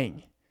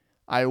 dang,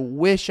 I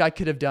wish I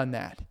could have done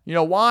that. You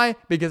know why?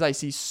 Because I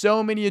see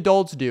so many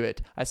adults do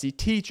it.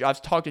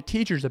 I've talked to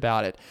teachers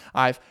about it.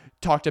 I've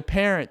talked to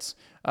parents,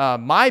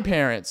 my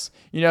parents.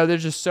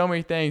 There's just so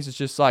many things. It's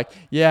just like,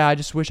 yeah, I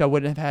just wish I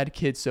wouldn't have had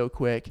kids so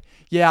quick.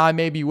 Yeah, I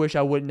maybe wish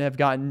I wouldn't have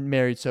gotten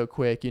married so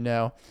quick,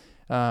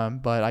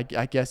 But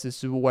I guess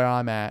this is where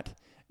I'm at.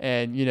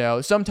 And,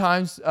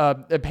 sometimes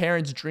a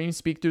parent's dreams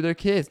speak through their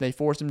kids. They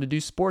force them to do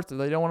sports that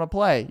they don't want to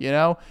play,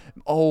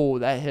 Oh,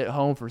 that hit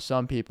home for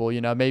some people.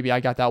 Maybe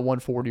I got that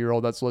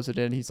 140-year-old that's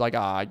listening and he's like,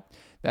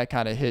 that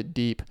kind of hit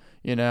deep,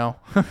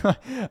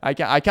 I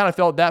kind of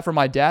felt that from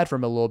my dad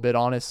from a little bit,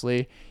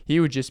 honestly. He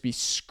would just be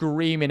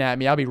screaming at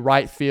me. I'd be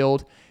right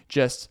field,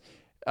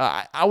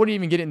 I wouldn't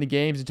even get in the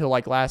games until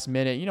like last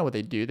minute. You know what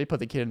they do? They put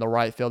the kid in the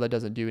right field. That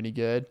doesn't do any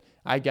good.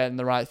 I get in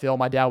the right field.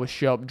 My dad would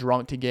show up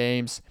drunk to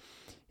games.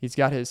 He's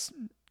got his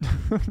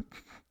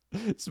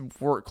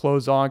work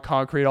clothes on,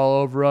 concrete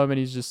all over him, and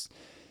he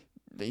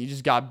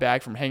just got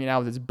back from hanging out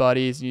with his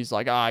buddies, and he's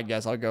like, I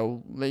guess I'll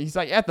go. He's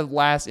like at the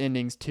last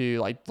innings too,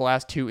 like the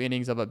last 2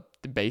 innings of a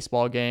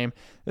baseball game.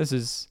 This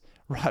is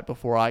right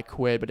before I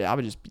quit, but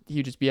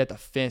he'd just be at the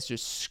fence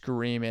just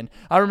screaming.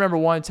 I remember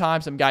one time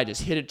some guy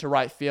just hit it to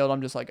right field.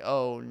 I'm just like,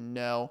 oh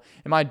no.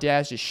 And my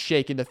dad's just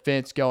shaking the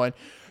fence going,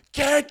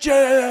 catch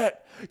it!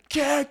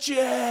 Catch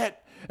it!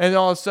 And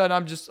all of a sudden,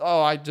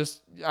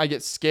 I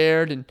get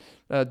scared, and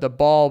the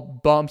ball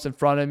bumps in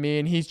front of me,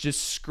 and he's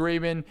just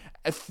screaming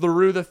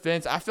through the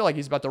fence. I feel like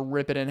he's about to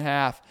rip it in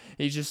half.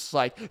 He's just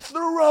like,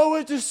 throw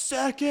it to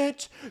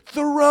second,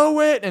 throw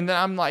it. And then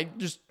I'm like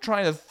just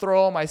trying to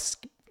throw my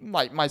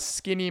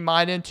skinny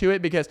mind into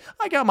it because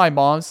I got my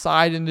mom's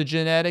side in the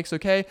genetics,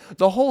 okay?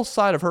 The whole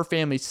side of her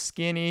family's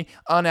skinny,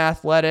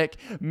 unathletic.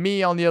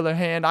 Me, on the other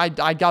hand,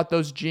 I got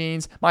those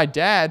genes. My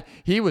dad,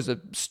 he was a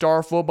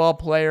star football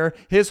player.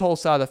 His whole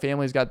side of the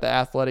family's got the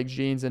athletic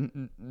genes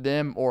in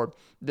them, or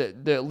the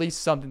at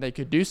least something they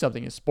could do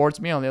something in sports.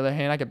 Me, on the other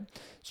hand, I kept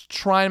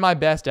trying my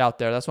best out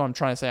there. That's what I'm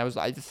trying to say.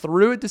 I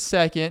threw it to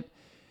second.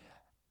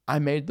 I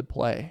made the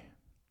play.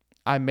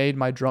 I made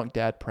my drunk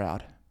dad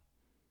proud.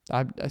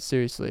 I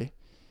seriously,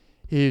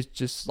 he was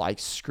just like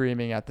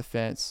screaming at the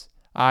fence.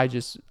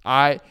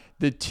 The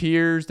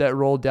tears that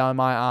rolled down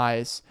my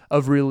eyes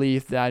of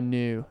relief that I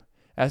knew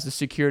as the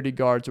security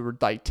guards were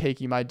like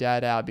taking my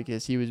dad out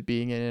because he was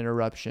being an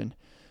interruption.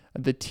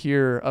 The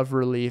tear of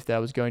relief that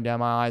was going down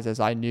my eyes as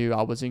I knew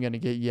I wasn't going to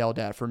get yelled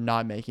at for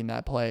not making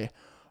that play.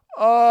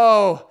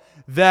 Oh,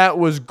 that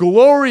was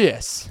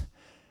glorious.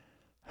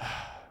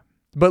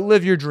 But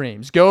live your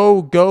dreams.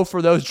 Go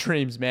for those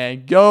dreams,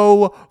 man.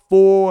 Go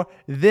for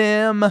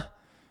them.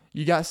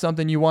 You got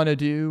something you want to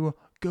do,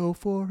 go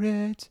for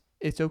it.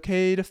 It's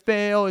okay to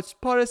fail. It's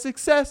part of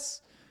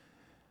success.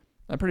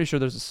 I'm pretty sure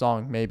there's a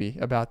song maybe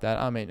about that.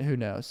 I mean, who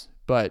knows?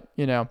 But,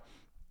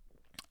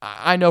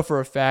 I know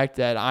for a fact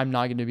that I'm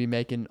not going to be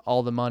making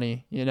all the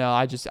money.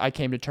 I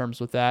came to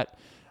terms with that.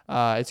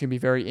 It's going to be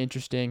very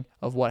interesting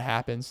of what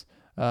happens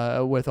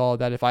with all of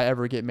that if I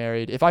ever get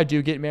married. If I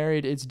do get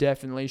married, it's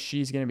definitely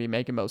she's going to be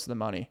making most of the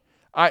money.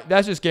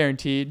 That's just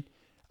guaranteed.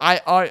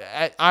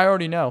 I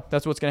already know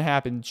that's what's going to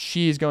happen.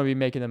 She's going to be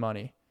making the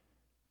money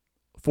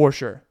for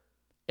sure.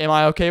 Am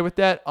I okay with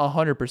that?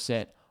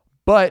 100%.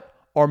 But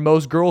are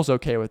most girls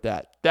okay with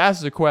that?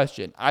 That's the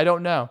question. I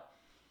don't know.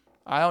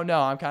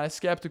 I'm kind of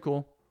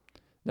skeptical.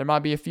 There might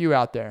be a few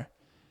out there.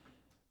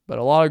 But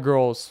a lot of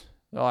girls,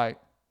 they're like,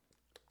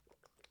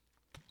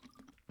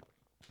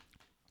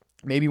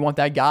 maybe want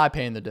that guy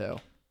paying the dough.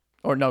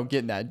 Or no,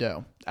 getting that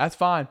dough. That's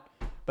fine.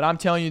 But I'm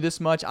telling you this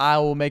much, I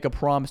will make a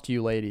promise to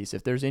you ladies.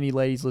 If there's any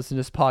ladies listening to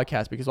this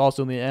podcast, because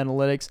also in the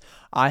analytics,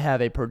 I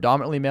have a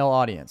predominantly male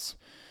audience.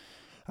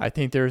 I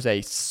think there's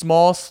a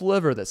small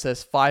sliver that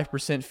says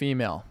 5%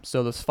 female.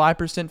 So those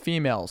 5%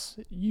 females,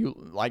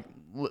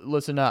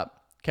 listen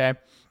up, okay?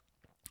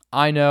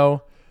 I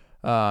know,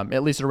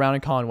 at least around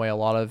in Conway, a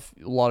lot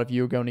of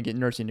you are going to get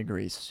nursing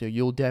degrees. So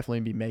you'll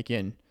definitely be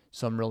making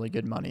some really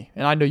good money.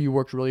 And I know you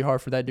worked really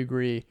hard for that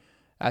degree.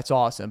 That's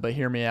awesome. But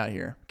hear me out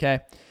here,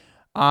 okay?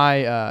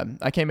 I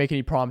can't make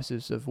any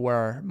promises of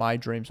where my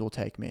dreams will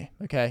take me,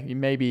 okay?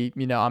 Maybe,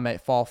 I may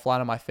fall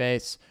flat on my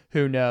face.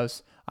 Who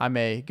knows? I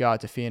may go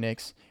out to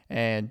Phoenix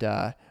and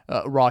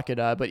rock it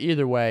up. But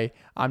either way,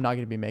 I'm not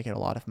going to be making a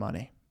lot of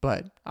money.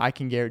 But I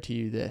can guarantee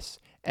you this.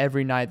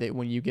 Every night that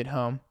when you get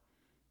home,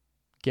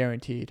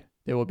 guaranteed,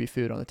 there will be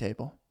food on the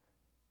table.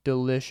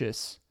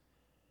 Delicious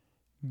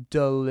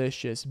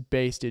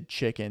basted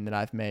chicken that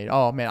I've made.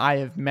 Oh, man, I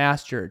have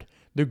mastered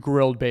the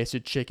grilled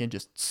basted chicken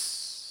just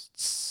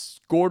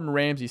Gordon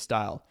Ramsay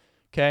style,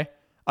 okay?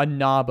 A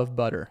knob of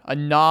butter. A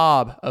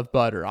knob of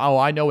butter. Oh,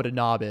 I know what a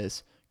knob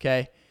is.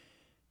 Okay.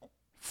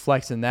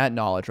 Flexing that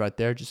knowledge right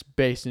there. Just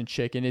basting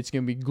chicken. It's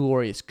going to be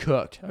glorious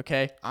cooked.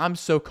 Okay. I'm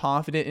so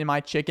confident in my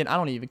chicken. I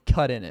don't even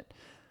cut in it.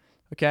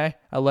 Okay.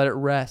 I let it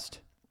rest.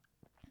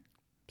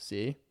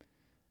 See?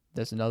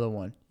 There's another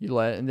one. You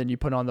let it, and then you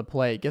put it on the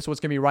plate. Guess what's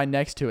going to be right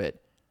next to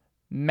it?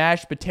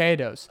 Mashed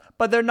potatoes.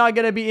 But they're not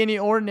going to be any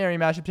ordinary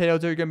mashed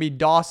potatoes. They're going to be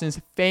Dawson's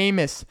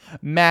famous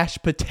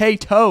mashed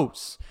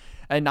potatoes.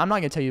 And I'm not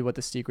going to tell you what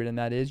the secret in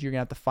that is. You're going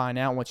to have to find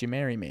out once you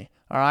marry me.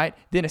 All right?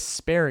 Then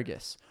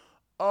asparagus.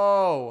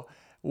 Oh,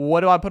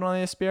 what do I put on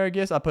the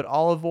asparagus? I put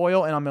olive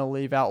oil, and I'm going to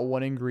leave out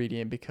one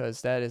ingredient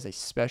because that is a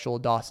special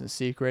Dawson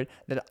secret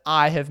that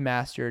I have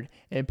mastered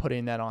in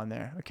putting that on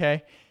there.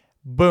 Okay?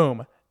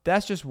 Boom.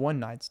 That's just one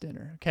night's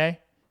dinner. Okay?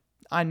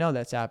 I know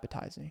that's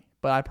appetizing,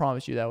 but I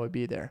promise you that would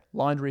be there.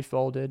 Laundry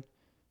folded.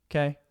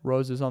 Okay?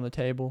 Roses on the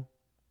table.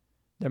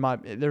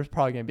 There's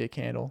probably going to be a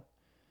candle.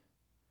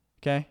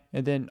 Okay?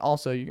 And then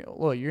also, you're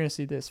going to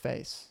see this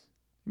face.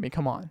 I mean,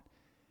 come on.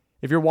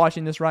 If you're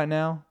watching this right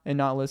now and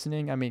not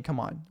listening, I mean, come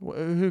on.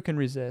 Who can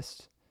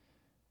resist?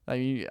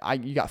 Like you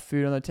got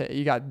food on the table.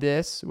 You got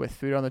this with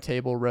food on the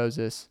table,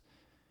 roses.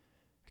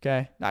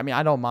 Okay? I mean,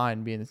 I don't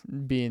mind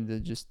being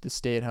the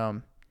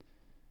stay-at-home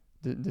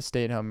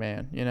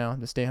man,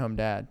 the stay-at-home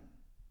dad.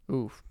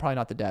 Oof, probably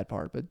not the dad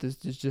part, but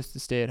this is just the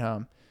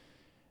stay-at-home.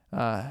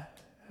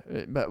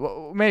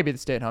 But maybe the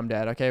stay-at-home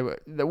dad, okay?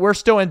 We're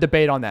still in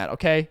debate on that,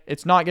 okay?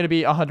 It's not going to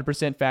be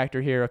 100%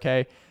 factor here,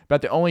 okay?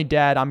 But the only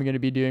dad I'm going to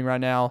be doing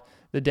right now,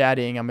 the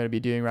dadding I'm going to be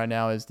doing right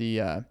now is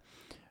the,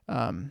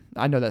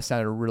 I know that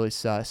sounded really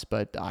sus,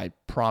 but I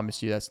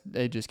promise you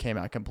it just came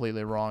out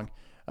completely wrong.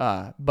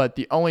 But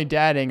the only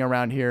dadding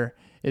around here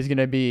is going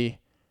to be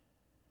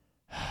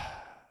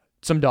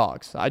some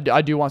dogs. I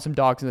do want some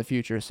dogs in the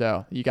future,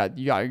 so you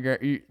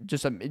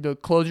just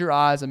close your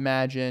eyes,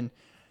 imagine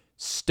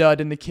stud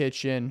in the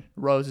kitchen,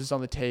 roses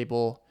on the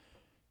table,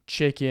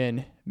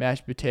 chicken,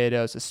 mashed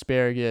potatoes,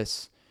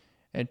 asparagus,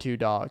 and 2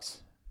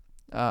 dogs.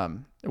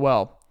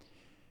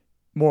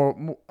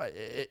 More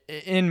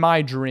in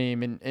my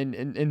dream,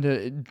 in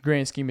the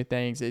grand scheme of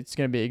things, it's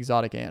going to be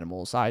exotic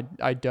animals. I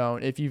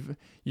don't.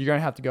 You're going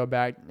to have to go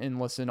back and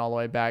listen all the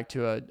way back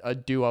to a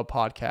duo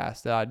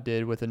podcast that I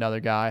did with another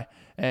guy,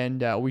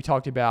 and we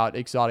talked about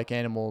exotic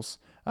animals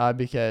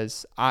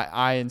because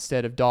I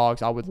instead of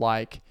dogs, I would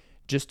like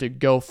just to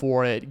go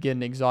for it, get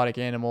an exotic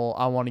animal.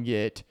 I want to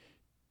get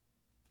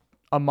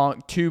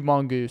two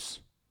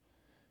mongooses.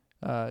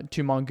 But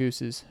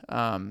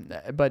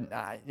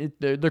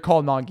they're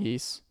called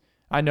mongoose.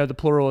 I know the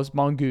plural is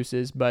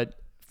mongooses, but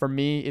for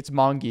me, it's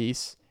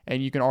mongoose.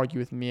 And you can argue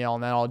with me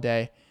on that all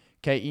day.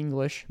 Okay,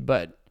 English,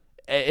 but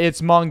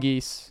it's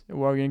mongoose.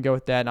 We're going to go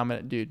with that.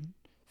 And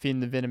feeding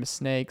the venomous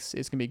snakes.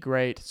 It's going to be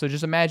great. So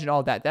just imagine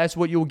all that. That's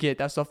what you'll get.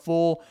 That's the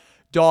full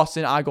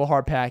Dawson I Go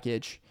Hard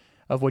package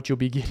of what you'll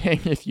be getting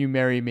if you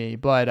marry me.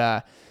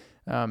 But,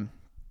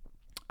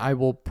 I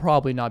will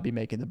probably not be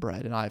making the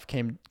bread, and I've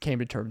came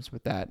to terms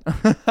with that.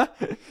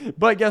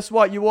 But guess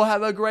what? You will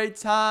have a great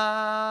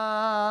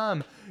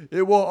time.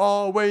 It will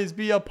always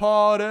be a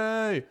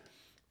party.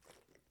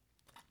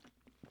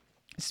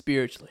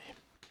 Spiritually.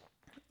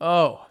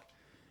 But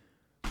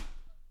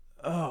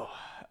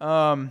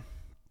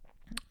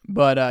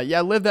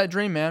live that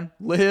dream, man.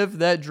 Live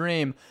that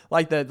dream.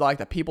 Like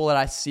the people that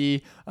I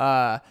see,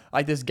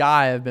 like this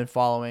guy I've been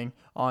following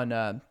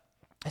on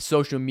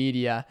social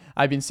media.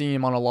 I've been seeing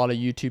him on a lot of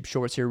YouTube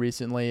shorts here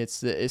recently. It's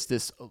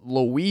this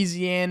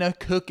Louisiana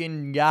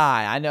cooking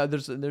guy. I know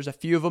there's a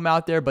few of them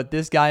out there, but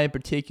this guy in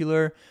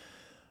particular,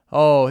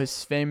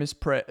 his famous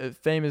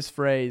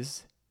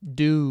phrase,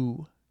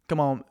 "Do, come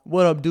on,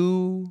 what up,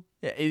 do?"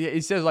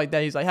 He says like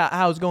that. He's like,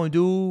 "How's it going,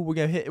 dude? We're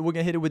gonna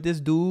hit it with this,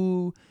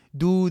 do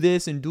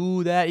this and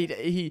do that."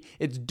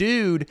 It's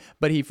dude,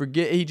 but he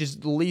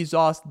just leaves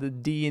off the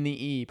D and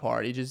the E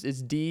part.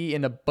 It's D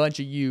and a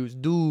bunch of U's.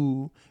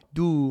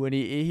 Do, and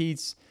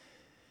he's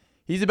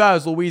about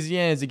as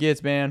Louisiana as it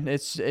gets, man.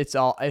 It's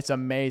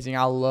amazing.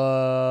 I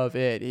love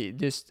it.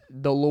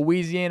 The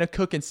Louisiana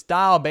cooking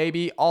style,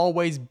 baby.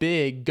 Always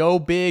big. Go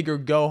big or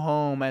go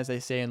home, as they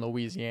say in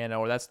Louisiana,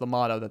 or that's the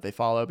motto that they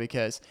follow,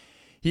 because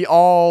he's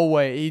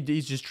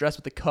just dressed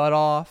with the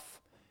cutoff,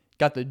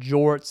 got the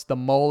jorts, the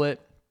mullet,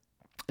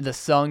 the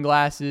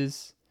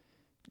sunglasses.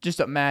 Just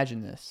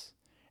imagine this.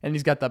 And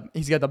he's got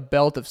the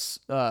belt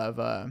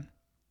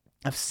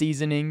of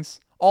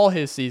seasonings. All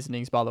his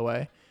seasonings, by the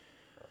way.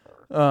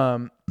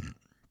 Belt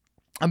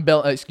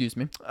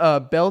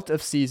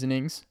of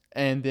seasonings,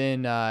 and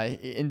then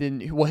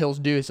what he'll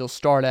do is he'll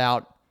start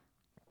out,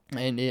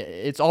 and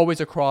it's always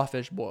a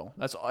crawfish boil.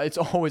 It's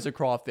always a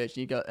crawfish.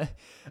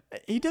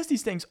 He does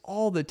these things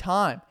all the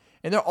time,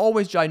 and they're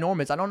always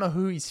ginormous. I don't know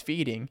who he's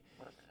feeding,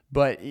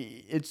 but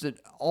it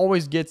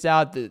always gets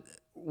out the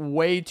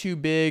way too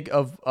big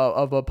of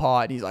a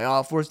pot. He's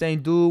like, first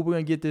thing, dude, we're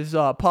gonna get this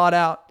pot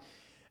out.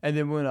 And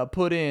then we're going to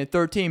put in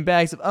 13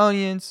 bags of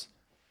onions.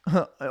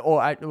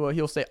 Or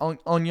he'll say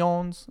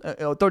onions.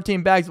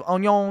 13 bags of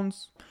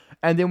onions.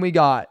 And then we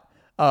got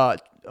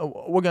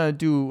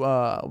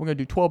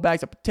do 12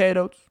 bags of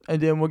potatoes,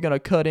 and then we're gonna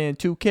cut in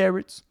 2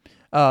 carrots.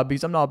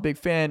 Because I'm not a big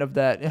fan of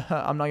that.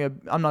 I'm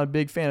not a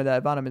big fan of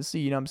that vitamin C.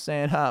 You know what I'm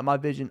saying? My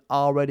vision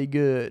already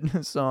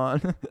good,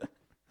 son.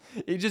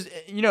 It just,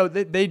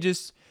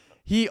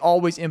 he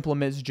always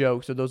implements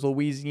jokes. So those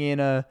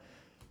Louisiana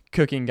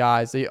cooking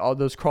guys, all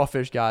those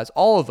crawfish guys,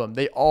 all of them,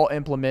 they all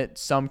implement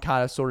some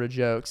kind of sort of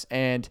jokes,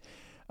 and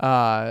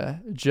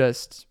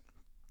just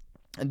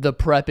the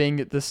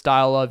prepping, the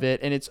style of it,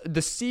 and it's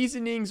the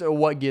seasonings are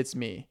what gets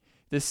me.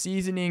 The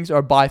seasonings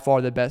are by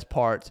far the best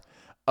part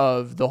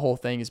of the whole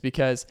thing, is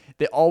because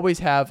they always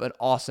have an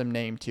awesome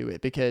name to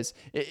it, because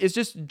it's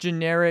just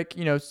generic,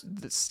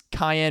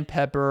 cayenne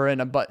pepper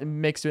and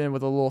mixed in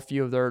with a little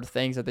few of their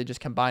things that they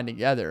just combine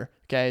together.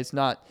 Okay, it's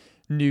not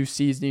new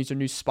seasonings or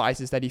new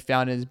spices that he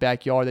found in his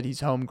backyard that he's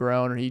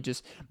homegrown, or he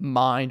just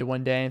mined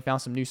one day and found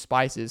some new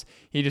spices.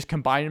 He just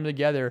combined them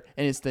together,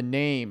 and it's the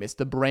name, it's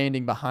the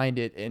branding behind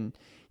it, and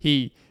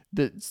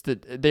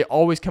they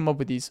always come up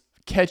with these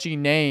catchy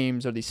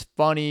names, or these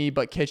funny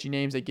but catchy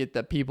names that get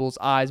the people's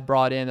eyes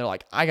brought in. They're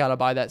like, I gotta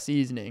buy that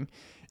seasoning.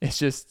 It's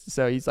just,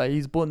 so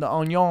he's putting the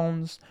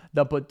onions,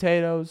 the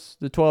potatoes,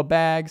 the 12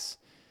 bags.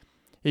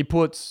 He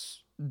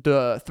puts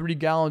the 3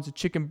 gallons of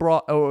chicken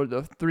broth, or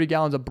the 3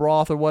 gallons of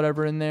broth or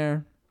whatever in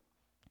there.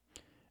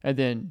 And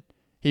then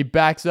he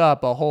backs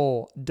up a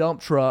whole dump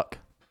truck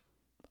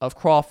of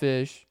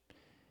crawfish.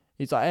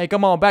 He's like, hey,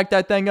 come on, back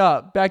that thing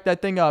up, back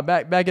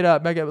it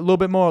up, a little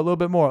bit more.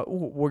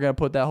 Ooh, we're going to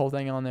put that whole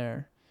thing on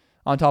there,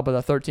 on top of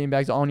the 13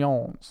 bags of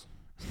onions.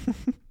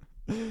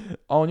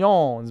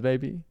 Onions,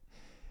 baby.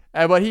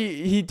 But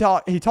he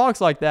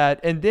talks like that,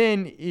 and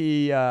then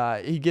he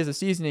gives a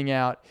seasoning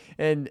out,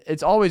 and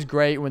it's always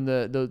great when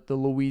the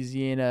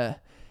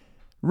Louisiana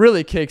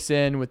really kicks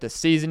in with the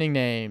seasoning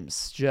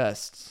names.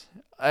 Just,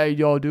 hey,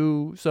 y'all,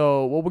 dude.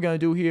 So what we're gonna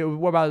do here,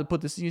 we're about to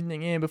put the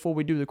seasoning in before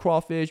we do the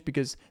crawfish,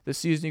 because the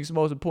seasoning is the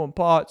most important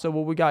part. So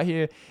what we got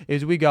here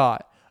is we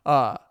got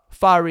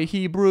fiery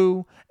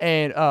Hebrew,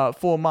 and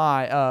for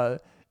my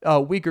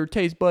weaker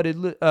taste budded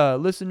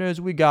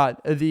listeners, we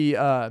got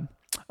the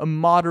a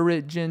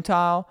moderate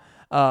Gentile.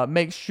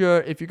 Make sure,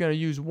 if you're going to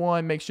use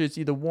one, make sure it's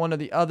either one or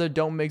the other.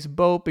 Don't mix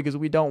both, because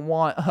we don't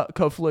want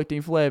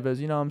conflicting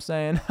flavors. You know what I'm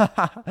saying?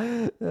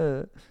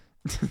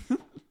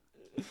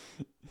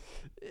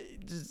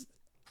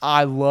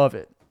 I love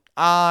it.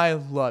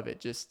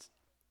 Just,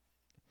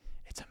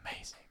 it's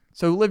amazing.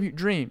 So live your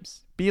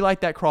dreams. Be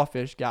like that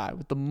crawfish guy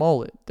with the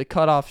mullet, the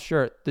cut off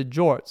shirt, the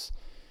jorts,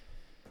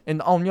 and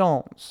the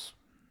onions.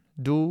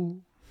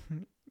 Dude,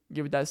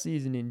 give it that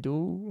seasoning,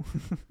 dude.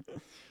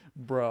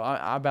 Bro,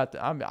 I'm about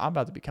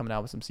to be coming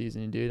out with some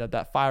seasoning, dude.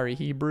 That fiery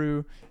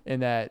Hebrew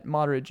and that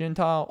moderate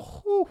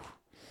Gentile. Whew.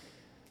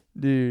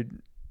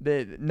 Dude,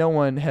 no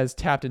one has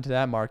tapped into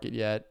that market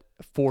yet,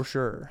 for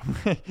sure.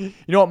 You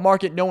know what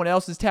market no one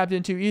else has tapped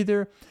into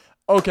either?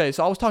 Okay,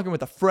 so I was talking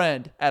with a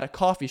friend at a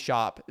coffee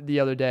shop the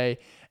other day,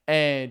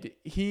 and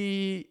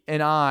he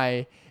and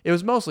I, it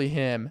was mostly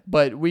him,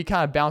 but we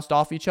kind of bounced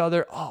off each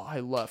other. Oh,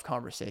 I love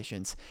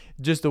conversations.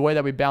 Just the way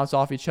that we bounce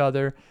off each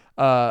other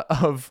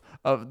of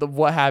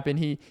what happened.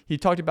 He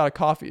talked about a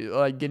coffee,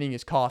 like getting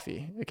his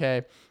coffee.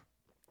 Okay,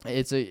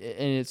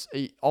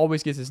 he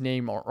always gets his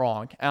name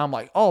wrong, and I'm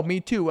like, oh,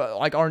 me too.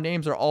 Like, our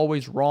names are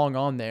always wrong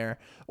on there,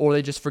 or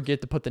they just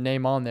forget to put the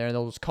name on there, and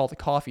they'll just call the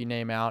coffee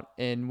name out,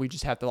 and we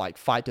just have to like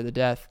fight to the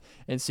death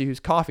and see whose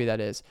coffee that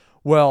is.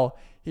 Well,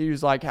 he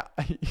was like,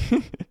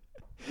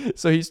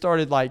 so he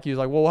started like, he was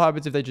like, well, what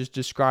happens if they just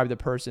describe the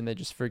person, they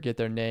just forget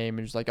their name,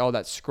 and just like, oh,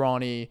 that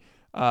scrawny,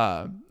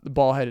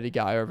 bald-headed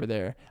guy over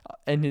there,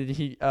 and then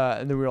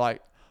and then we were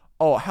like,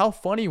 oh, how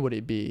funny would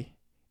it be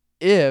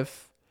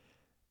if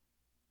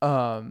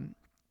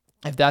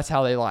that's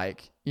how they,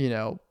 like,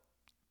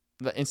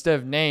 instead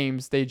of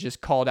names, they just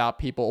called out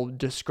people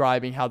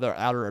describing how their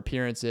outer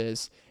appearance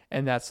is,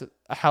 and that's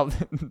how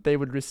they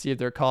would receive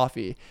their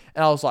coffee.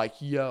 And I was like,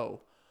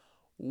 yo,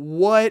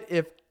 what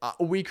if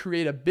we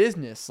create a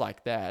business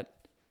like that?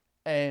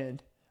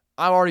 And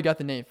I've already got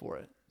the name for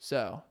it,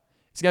 so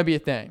it's gonna be a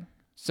thing.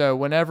 So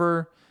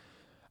whenever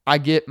I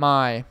get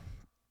my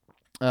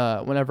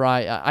whenever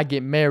I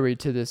get married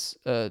to this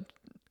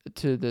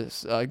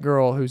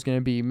girl who's going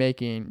to be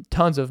making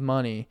tons of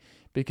money,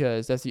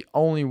 because that's the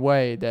only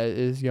way that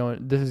this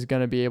is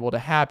going to be able to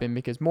happen,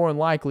 because more than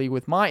likely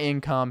with my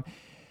income,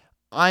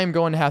 I am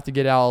going to have to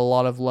get out a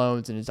lot of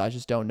loans, and I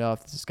just don't know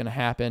if this is going to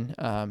happen.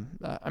 I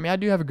mean, I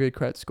do have a good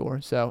credit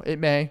score, so it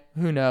may,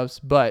 who knows,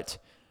 but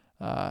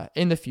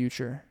in the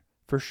future,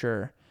 for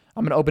sure,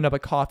 I'm going to open up a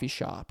coffee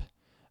shop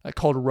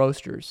called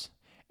Roasters.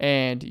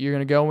 And you're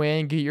going to go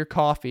in, get your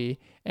coffee,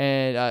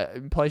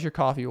 and place your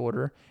coffee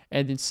order,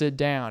 and then sit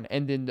down.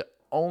 And then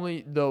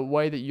the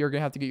way that you're going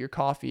to have to get your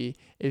coffee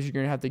is you're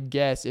going to have to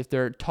guess if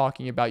they're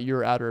talking about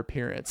your outer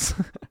appearance.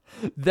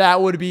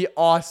 That would be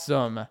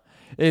awesome.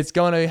 It's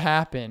going to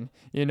happen.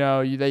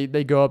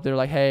 They go up there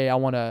like, hey, I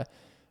want a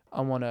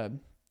honey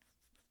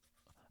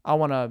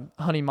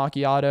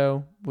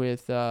macchiato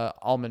with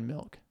almond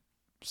milk.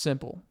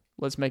 Simple.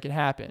 Let's make it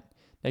happen.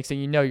 Next thing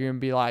you know, you're going to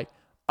be like,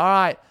 All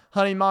right,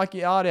 honey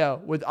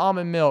macchiato with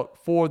almond milk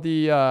for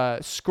the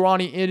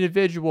scrawny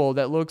individual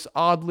that looks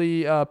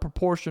oddly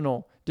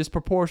disproportional.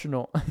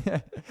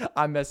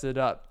 I messed it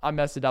up.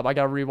 I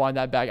gotta rewind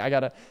that back. I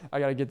gotta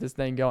get this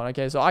thing going.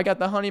 Okay, so I got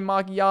the honey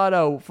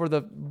macchiato for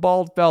the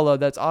bald fella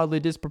that's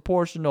oddly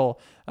disproportional.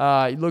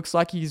 He looks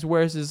like he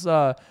wears his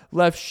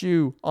left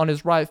shoe on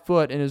his right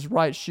foot and his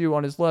right shoe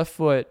on his left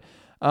foot.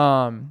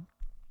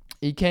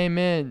 He came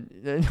in,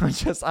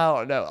 I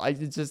don't know.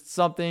 It's just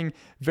something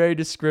very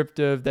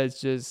descriptive that's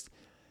just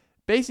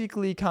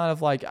basically kind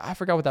of like, I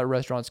forgot what that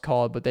restaurant's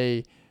called, but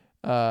they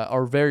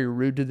are very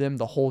rude to them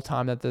the whole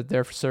time that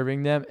they're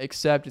serving them,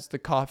 except it's the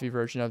coffee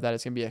version of that.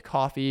 It's going to be a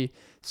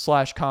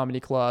coffee/comedy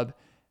club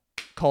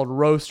called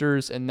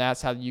Roasters, and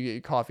that's how you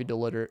get coffee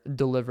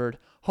delivered.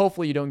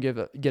 Hopefully you don't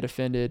get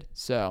offended,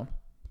 so,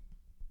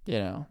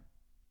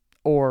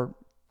 or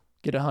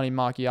get a honey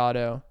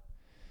macchiato.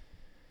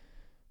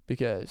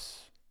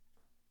 Because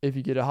if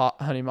you get a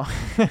hot honey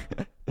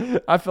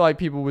macchiato, I feel like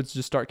people would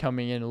just start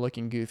coming in and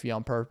looking goofy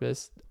on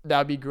purpose.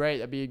 That'd be great.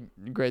 That'd be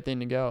a great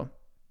thing to go.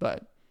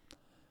 But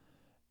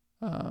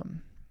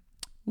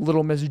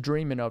little Miss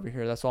Dreaming over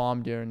here. That's all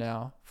I'm doing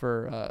now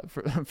for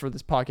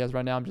this podcast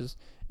right now. I'm just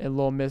in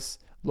little Miss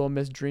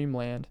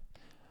Dreamland.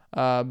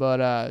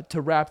 But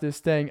to wrap this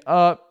thing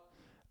up,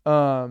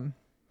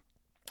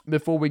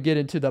 before we get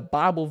into the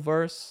Bible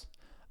verse,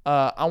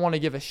 I want to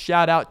give a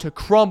shout out to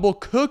Crumble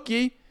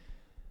Cookie.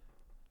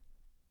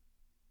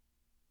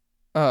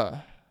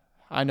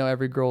 I know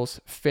every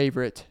girl's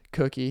favorite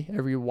cookie,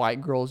 every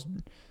white girl's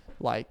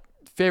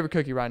favorite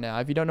cookie right now.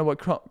 If you don't know what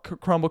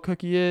Crumble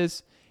Cookie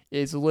is,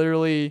 it's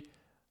literally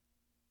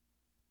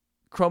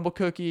Crumble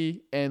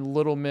Cookie and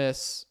Little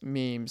Miss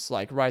memes,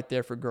 right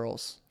there for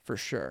girls, for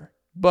sure.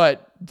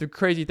 But the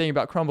crazy thing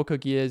about Crumble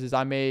Cookie is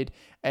I made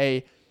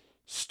a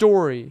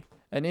story,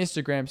 an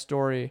Instagram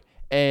story,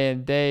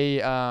 and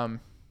they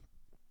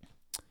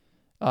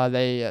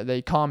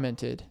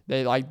commented,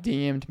 they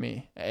DM'd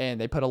me, and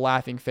they put a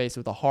laughing face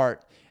with a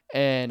heart.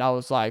 And I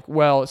was like,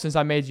 well, since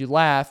I made you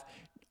laugh,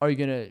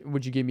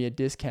 would you give me a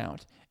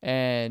discount?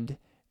 And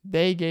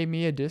they gave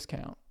me a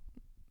discount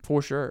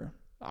for sure.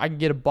 I can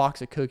get a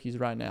box of cookies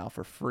right now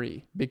for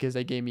free because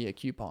they gave me a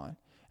coupon.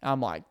 And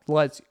I'm like,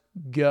 let's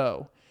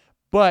go.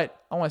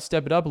 But I want to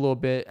step it up a little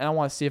bit, and I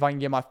want to see if I can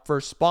get my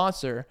first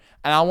sponsor.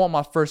 And I want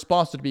my first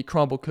sponsor to be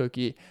Crumble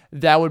Cookie.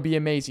 That would be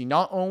amazing.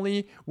 Not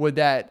only would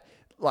that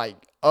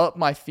up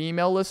my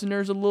female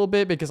listeners a little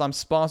bit because I'm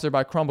sponsored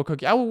by Crumble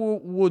Cookie. I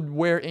would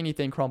wear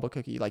anything Crumble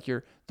Cookie,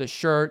 the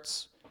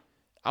shirts.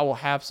 I will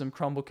have some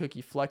Crumble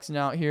Cookie flexing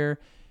out here.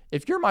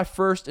 If you're my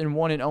first and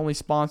one and only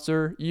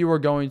sponsor, you are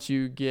going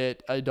to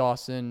get a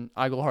Dawson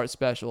Eagleheart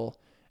special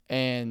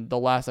and the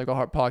last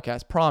Eagleheart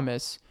podcast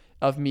promise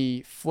of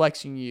me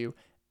flexing you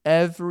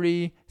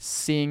every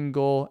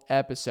single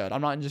episode.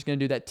 I'm not just going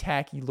to do that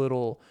tacky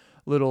little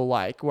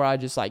where I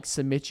just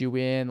submit you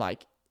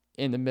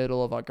in the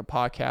middle of a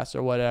podcast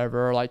or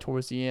whatever, or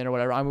towards the end or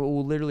whatever. I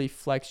will literally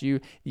flex you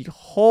the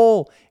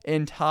whole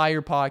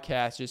entire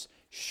podcast, just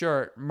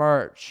shirt,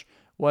 merch,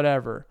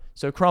 whatever.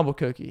 So Crumble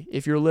Cookie,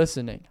 if you're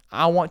listening,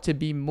 I want to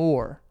be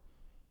more.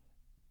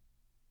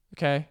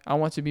 Okay? I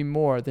want to be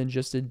more than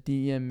just a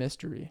DM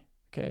mystery.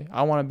 Okay?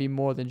 I want to be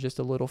more than just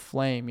a little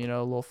flame, a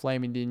little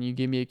flame, and then you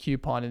give me a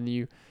coupon and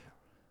you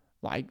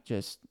I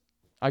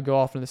go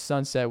off in the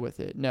sunset with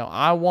it. No,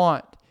 I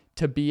want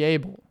to be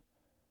able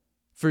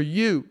for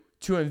you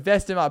to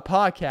invest in my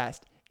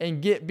podcast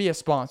and be a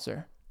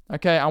sponsor.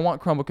 Okay? I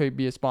want Crumble Cookie to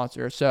be a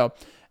sponsor. So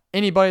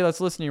anybody that's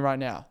listening right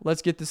now,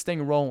 let's get this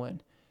thing rolling.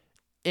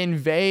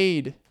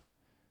 Invade,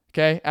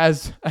 okay?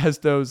 As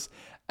those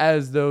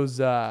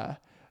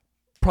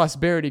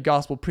prosperity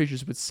gospel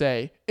preachers would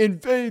say,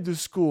 invade the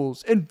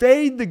schools,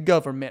 invade the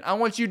government. I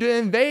want you to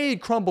invade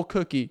Crumble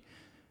Cookie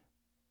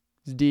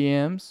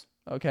DMs,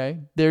 okay?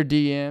 Their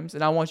DMs,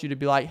 and I want you to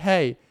be like,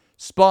 hey,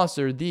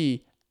 sponsor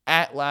the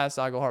at Last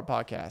Eagleheart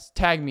podcast.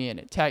 Tag me in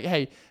it.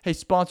 Hey,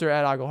 sponsor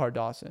at Eagleheart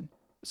Dawson.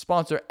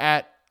 Sponsor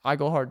at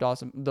Eagleheart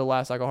Dawson, the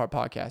Last Eagleheart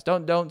podcast.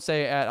 Don't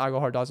say at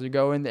Eagleheart Dawson.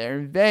 Go in there,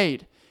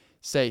 invade.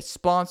 Say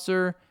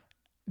sponsor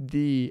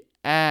the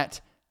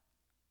at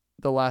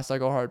the Last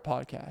Eagleheart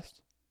podcast.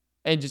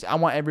 And I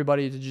want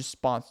everybody to just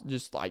sponsor,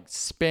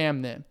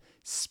 spam them,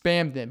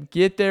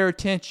 get their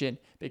attention,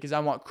 because I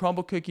want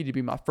Crumble Cookie to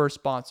be my first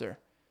sponsor.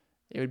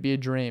 It would be a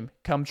dream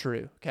come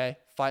true. Okay,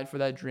 fight for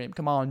that dream.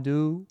 Come on,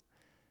 dude.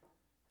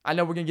 I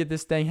know we're gonna get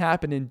this thing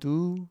happening,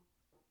 dude.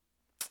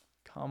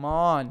 Come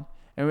on,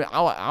 and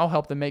I'll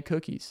help them make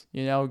cookies.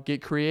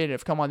 Get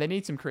creative. Come on, they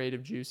need some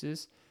creative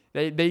juices.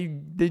 They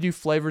do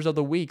flavors of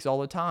the weeks all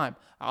the time.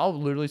 I'll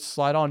literally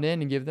slide on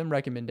in and give them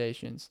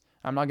recommendations.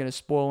 I'm not gonna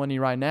spoil any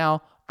right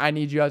now. I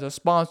need you as a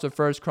sponsor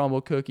first,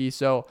 Crumble Cookie.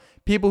 So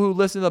people who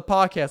listen to the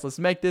podcast, let's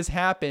make this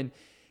happen.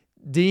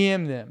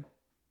 DM them.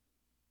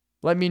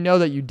 Let me know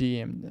that you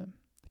DM'd them.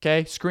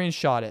 Okay,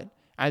 screenshot it.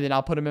 And then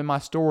I'll put them in my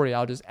story.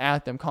 I'll just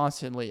add them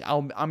constantly.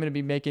 I'm going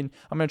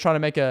to try to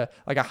make a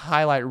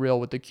highlight reel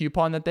with the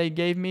coupon that they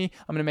gave me.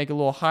 I'm going to make a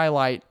little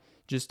highlight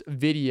just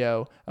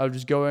video of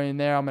just going in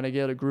there. I'm going to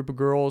get a group of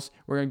girls.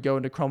 We're going to go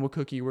into Crumble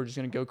Cookie. We're just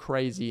going to go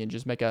crazy and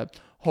just make a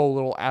whole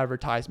little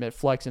advertisement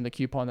flexing the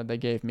coupon that they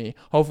gave me.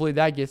 Hopefully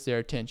that gets their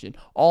attention.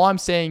 All I'm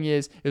saying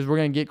is we're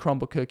going to get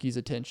Crumble Cookie's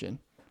attention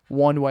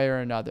one way or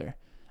another.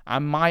 I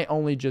might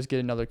only just get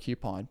another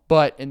coupon,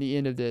 but in the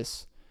end of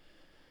this,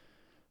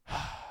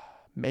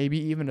 maybe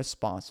even a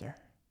sponsor.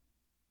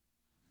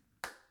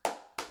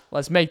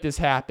 Let's make this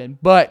happen.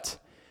 But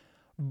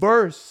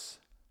verse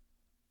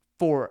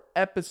for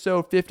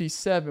episode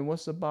 57,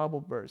 what's the Bible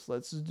verse?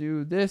 Let's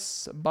do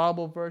this.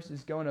 Bible verse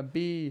is going to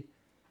be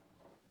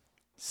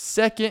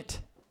 2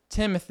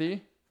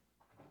 Timothy.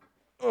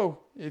 Oh,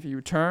 if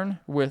you turn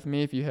with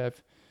me, if you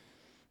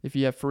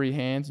have free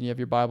hands and you have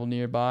your Bible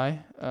nearby.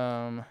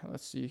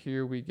 Let's see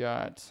here. We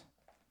got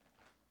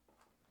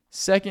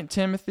 2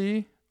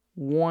 Timothy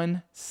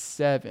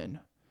 1:7.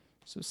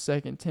 So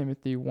 2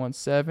 Timothy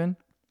 1:7.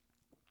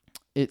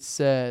 It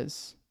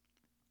says,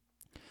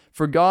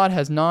 "For God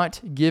has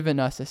not given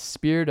us a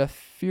spirit of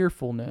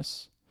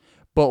fearfulness,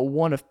 but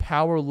one of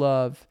power,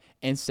 love,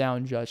 and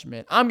sound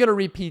judgment." I'm going to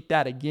repeat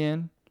that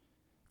again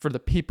for the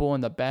people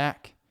in the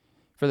back,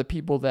 for the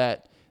people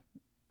that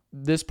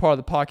this part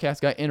of the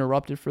podcast got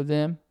interrupted for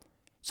them.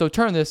 So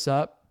turn this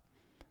up.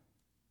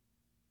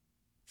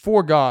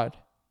 For God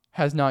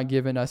has not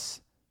given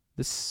us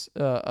this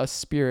a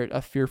spirit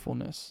of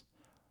fearfulness,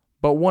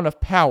 but one of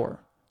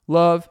power,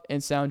 love,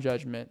 and sound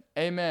judgment.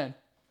 Amen.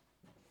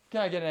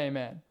 Can I get an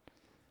amen?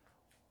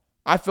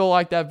 I feel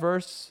like that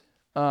verse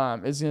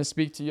is going to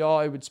speak to y'all.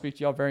 It would speak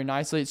to y'all very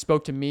nicely. It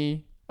spoke to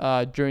me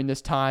during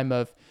this time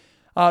of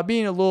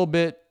being a little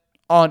bit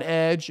on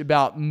edge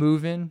about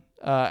moving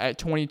at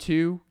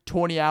 22,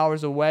 20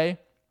 hours away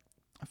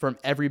from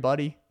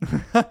everybody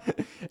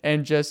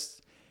and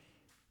just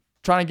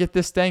trying to get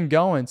this thing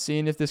going,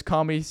 seeing if this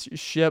comedy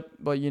ship,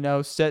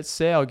 set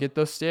sail, get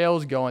those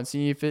sails going,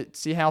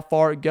 see how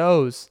far it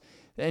goes,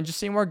 and just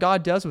seeing where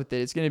God does with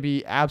it. It's going to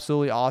be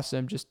absolutely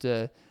awesome just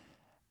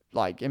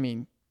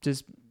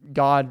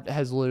God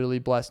has literally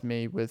blessed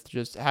me with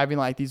just having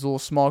like these little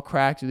small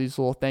cracks or these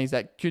little things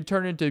that could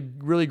turn into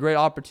really great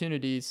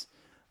opportunities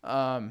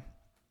in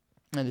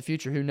the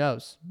future. Who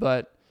knows?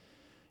 But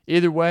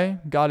either way,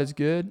 God is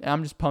good. And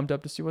I'm just pumped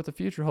up to see what the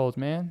future holds,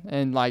 man.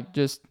 And I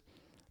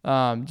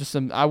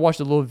watched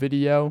a little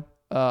video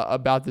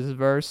about this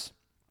verse.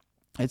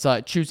 It's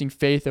choosing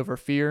faith over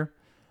fear.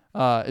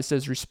 It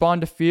says,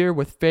 "Respond to fear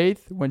with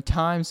faith. When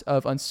times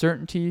of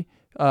uncertainty,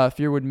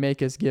 fear would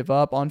make us give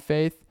up on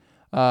faith.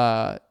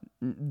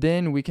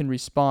 Then we can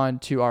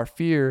respond to our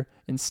fear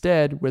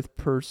instead with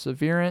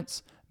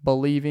perseverance,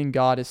 believing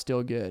God is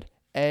still good."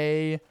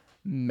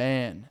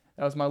 Amen.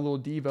 That was my little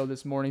Devo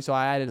this morning, so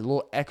I added a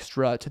little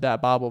extra to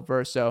that Bible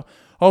verse. So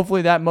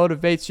hopefully that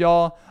motivates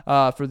y'all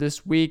for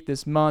this week,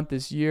 this month,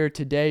 this year,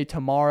 today,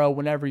 tomorrow,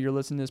 whenever you're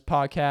listening to this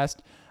podcast.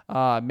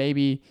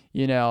 Maybe,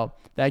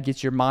 that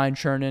gets your mind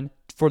churning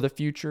for the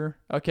future.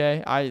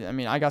 Okay.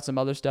 I got some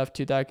other stuff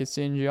too that I could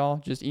send y'all.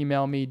 Just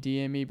email me,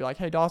 DM me, be like,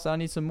 "Hey Dawson, I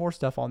need some more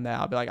stuff on that."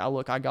 I'll be like, "Oh,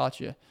 look, I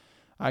got you.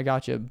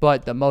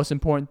 But the most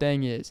important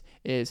thing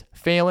is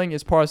failing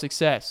is part of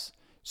success.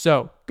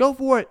 So go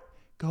for it.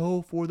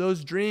 Go for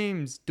those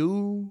dreams.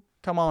 Do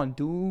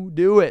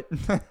it.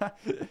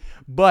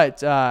 But,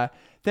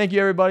 thank you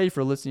everybody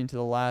for listening to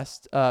the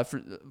last,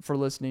 for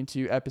listening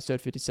to episode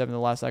 57 of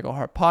the Last Cycle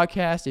Heart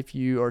podcast. If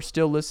you are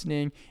still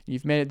listening,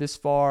 you've made it this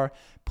far,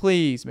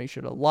 please make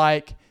sure to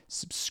like,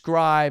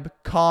 subscribe,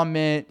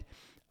 comment,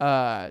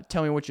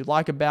 tell me what you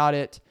like about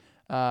it.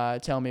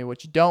 Tell me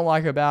what you don't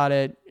like about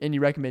it. Any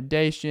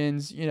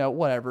recommendations,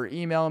 whatever.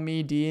 Email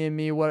me, DM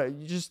me,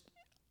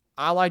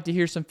 I like to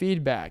hear some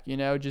feedback,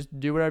 just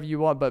do whatever you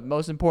want. But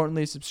most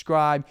importantly,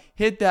 subscribe,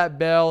 hit that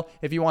bell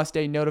if you want to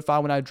stay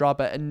notified when I drop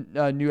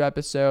a new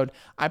episode.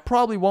 I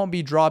probably won't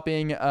be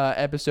dropping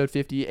episode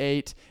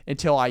 58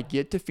 until I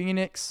get to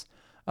Phoenix.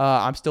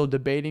 I'm still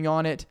debating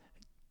on it.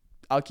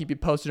 I'll keep you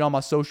posted on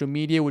my social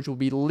media, which will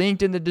be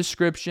linked in the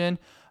description.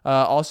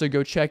 Also,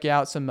 go check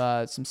out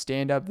some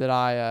stand-up that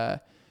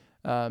I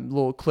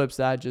little clips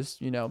that I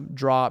just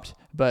dropped,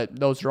 but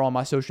those are on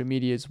my social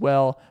media as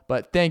well.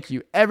 But thank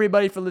you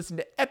everybody for listening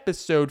to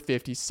episode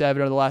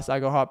 57 of the Last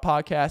Cycle Heart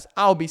podcast.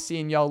 I'll be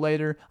seeing y'all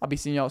later. I'll be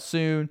seeing y'all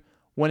soon,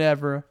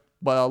 whenever.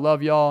 But I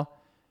love y'all.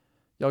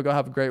 Y'all go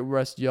have a great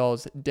rest of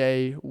y'all's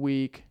day,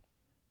 week,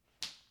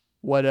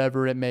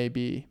 whatever it may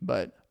be.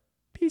 But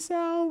peace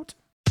out.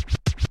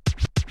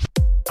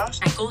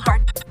 Cycle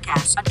Heart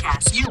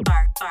podcast. You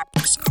are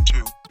listening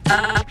to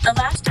the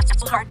Last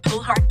Cycle Heart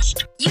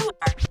podcast. You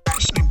are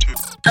listening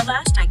to the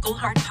Last Cycle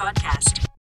Heart podcast.